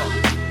cipher,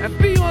 and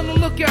be on the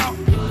lookout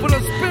for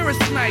the spirit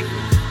snipers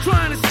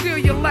trying to steal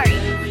your light.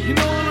 You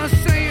know what I'm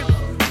saying?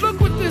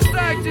 Look what this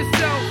side just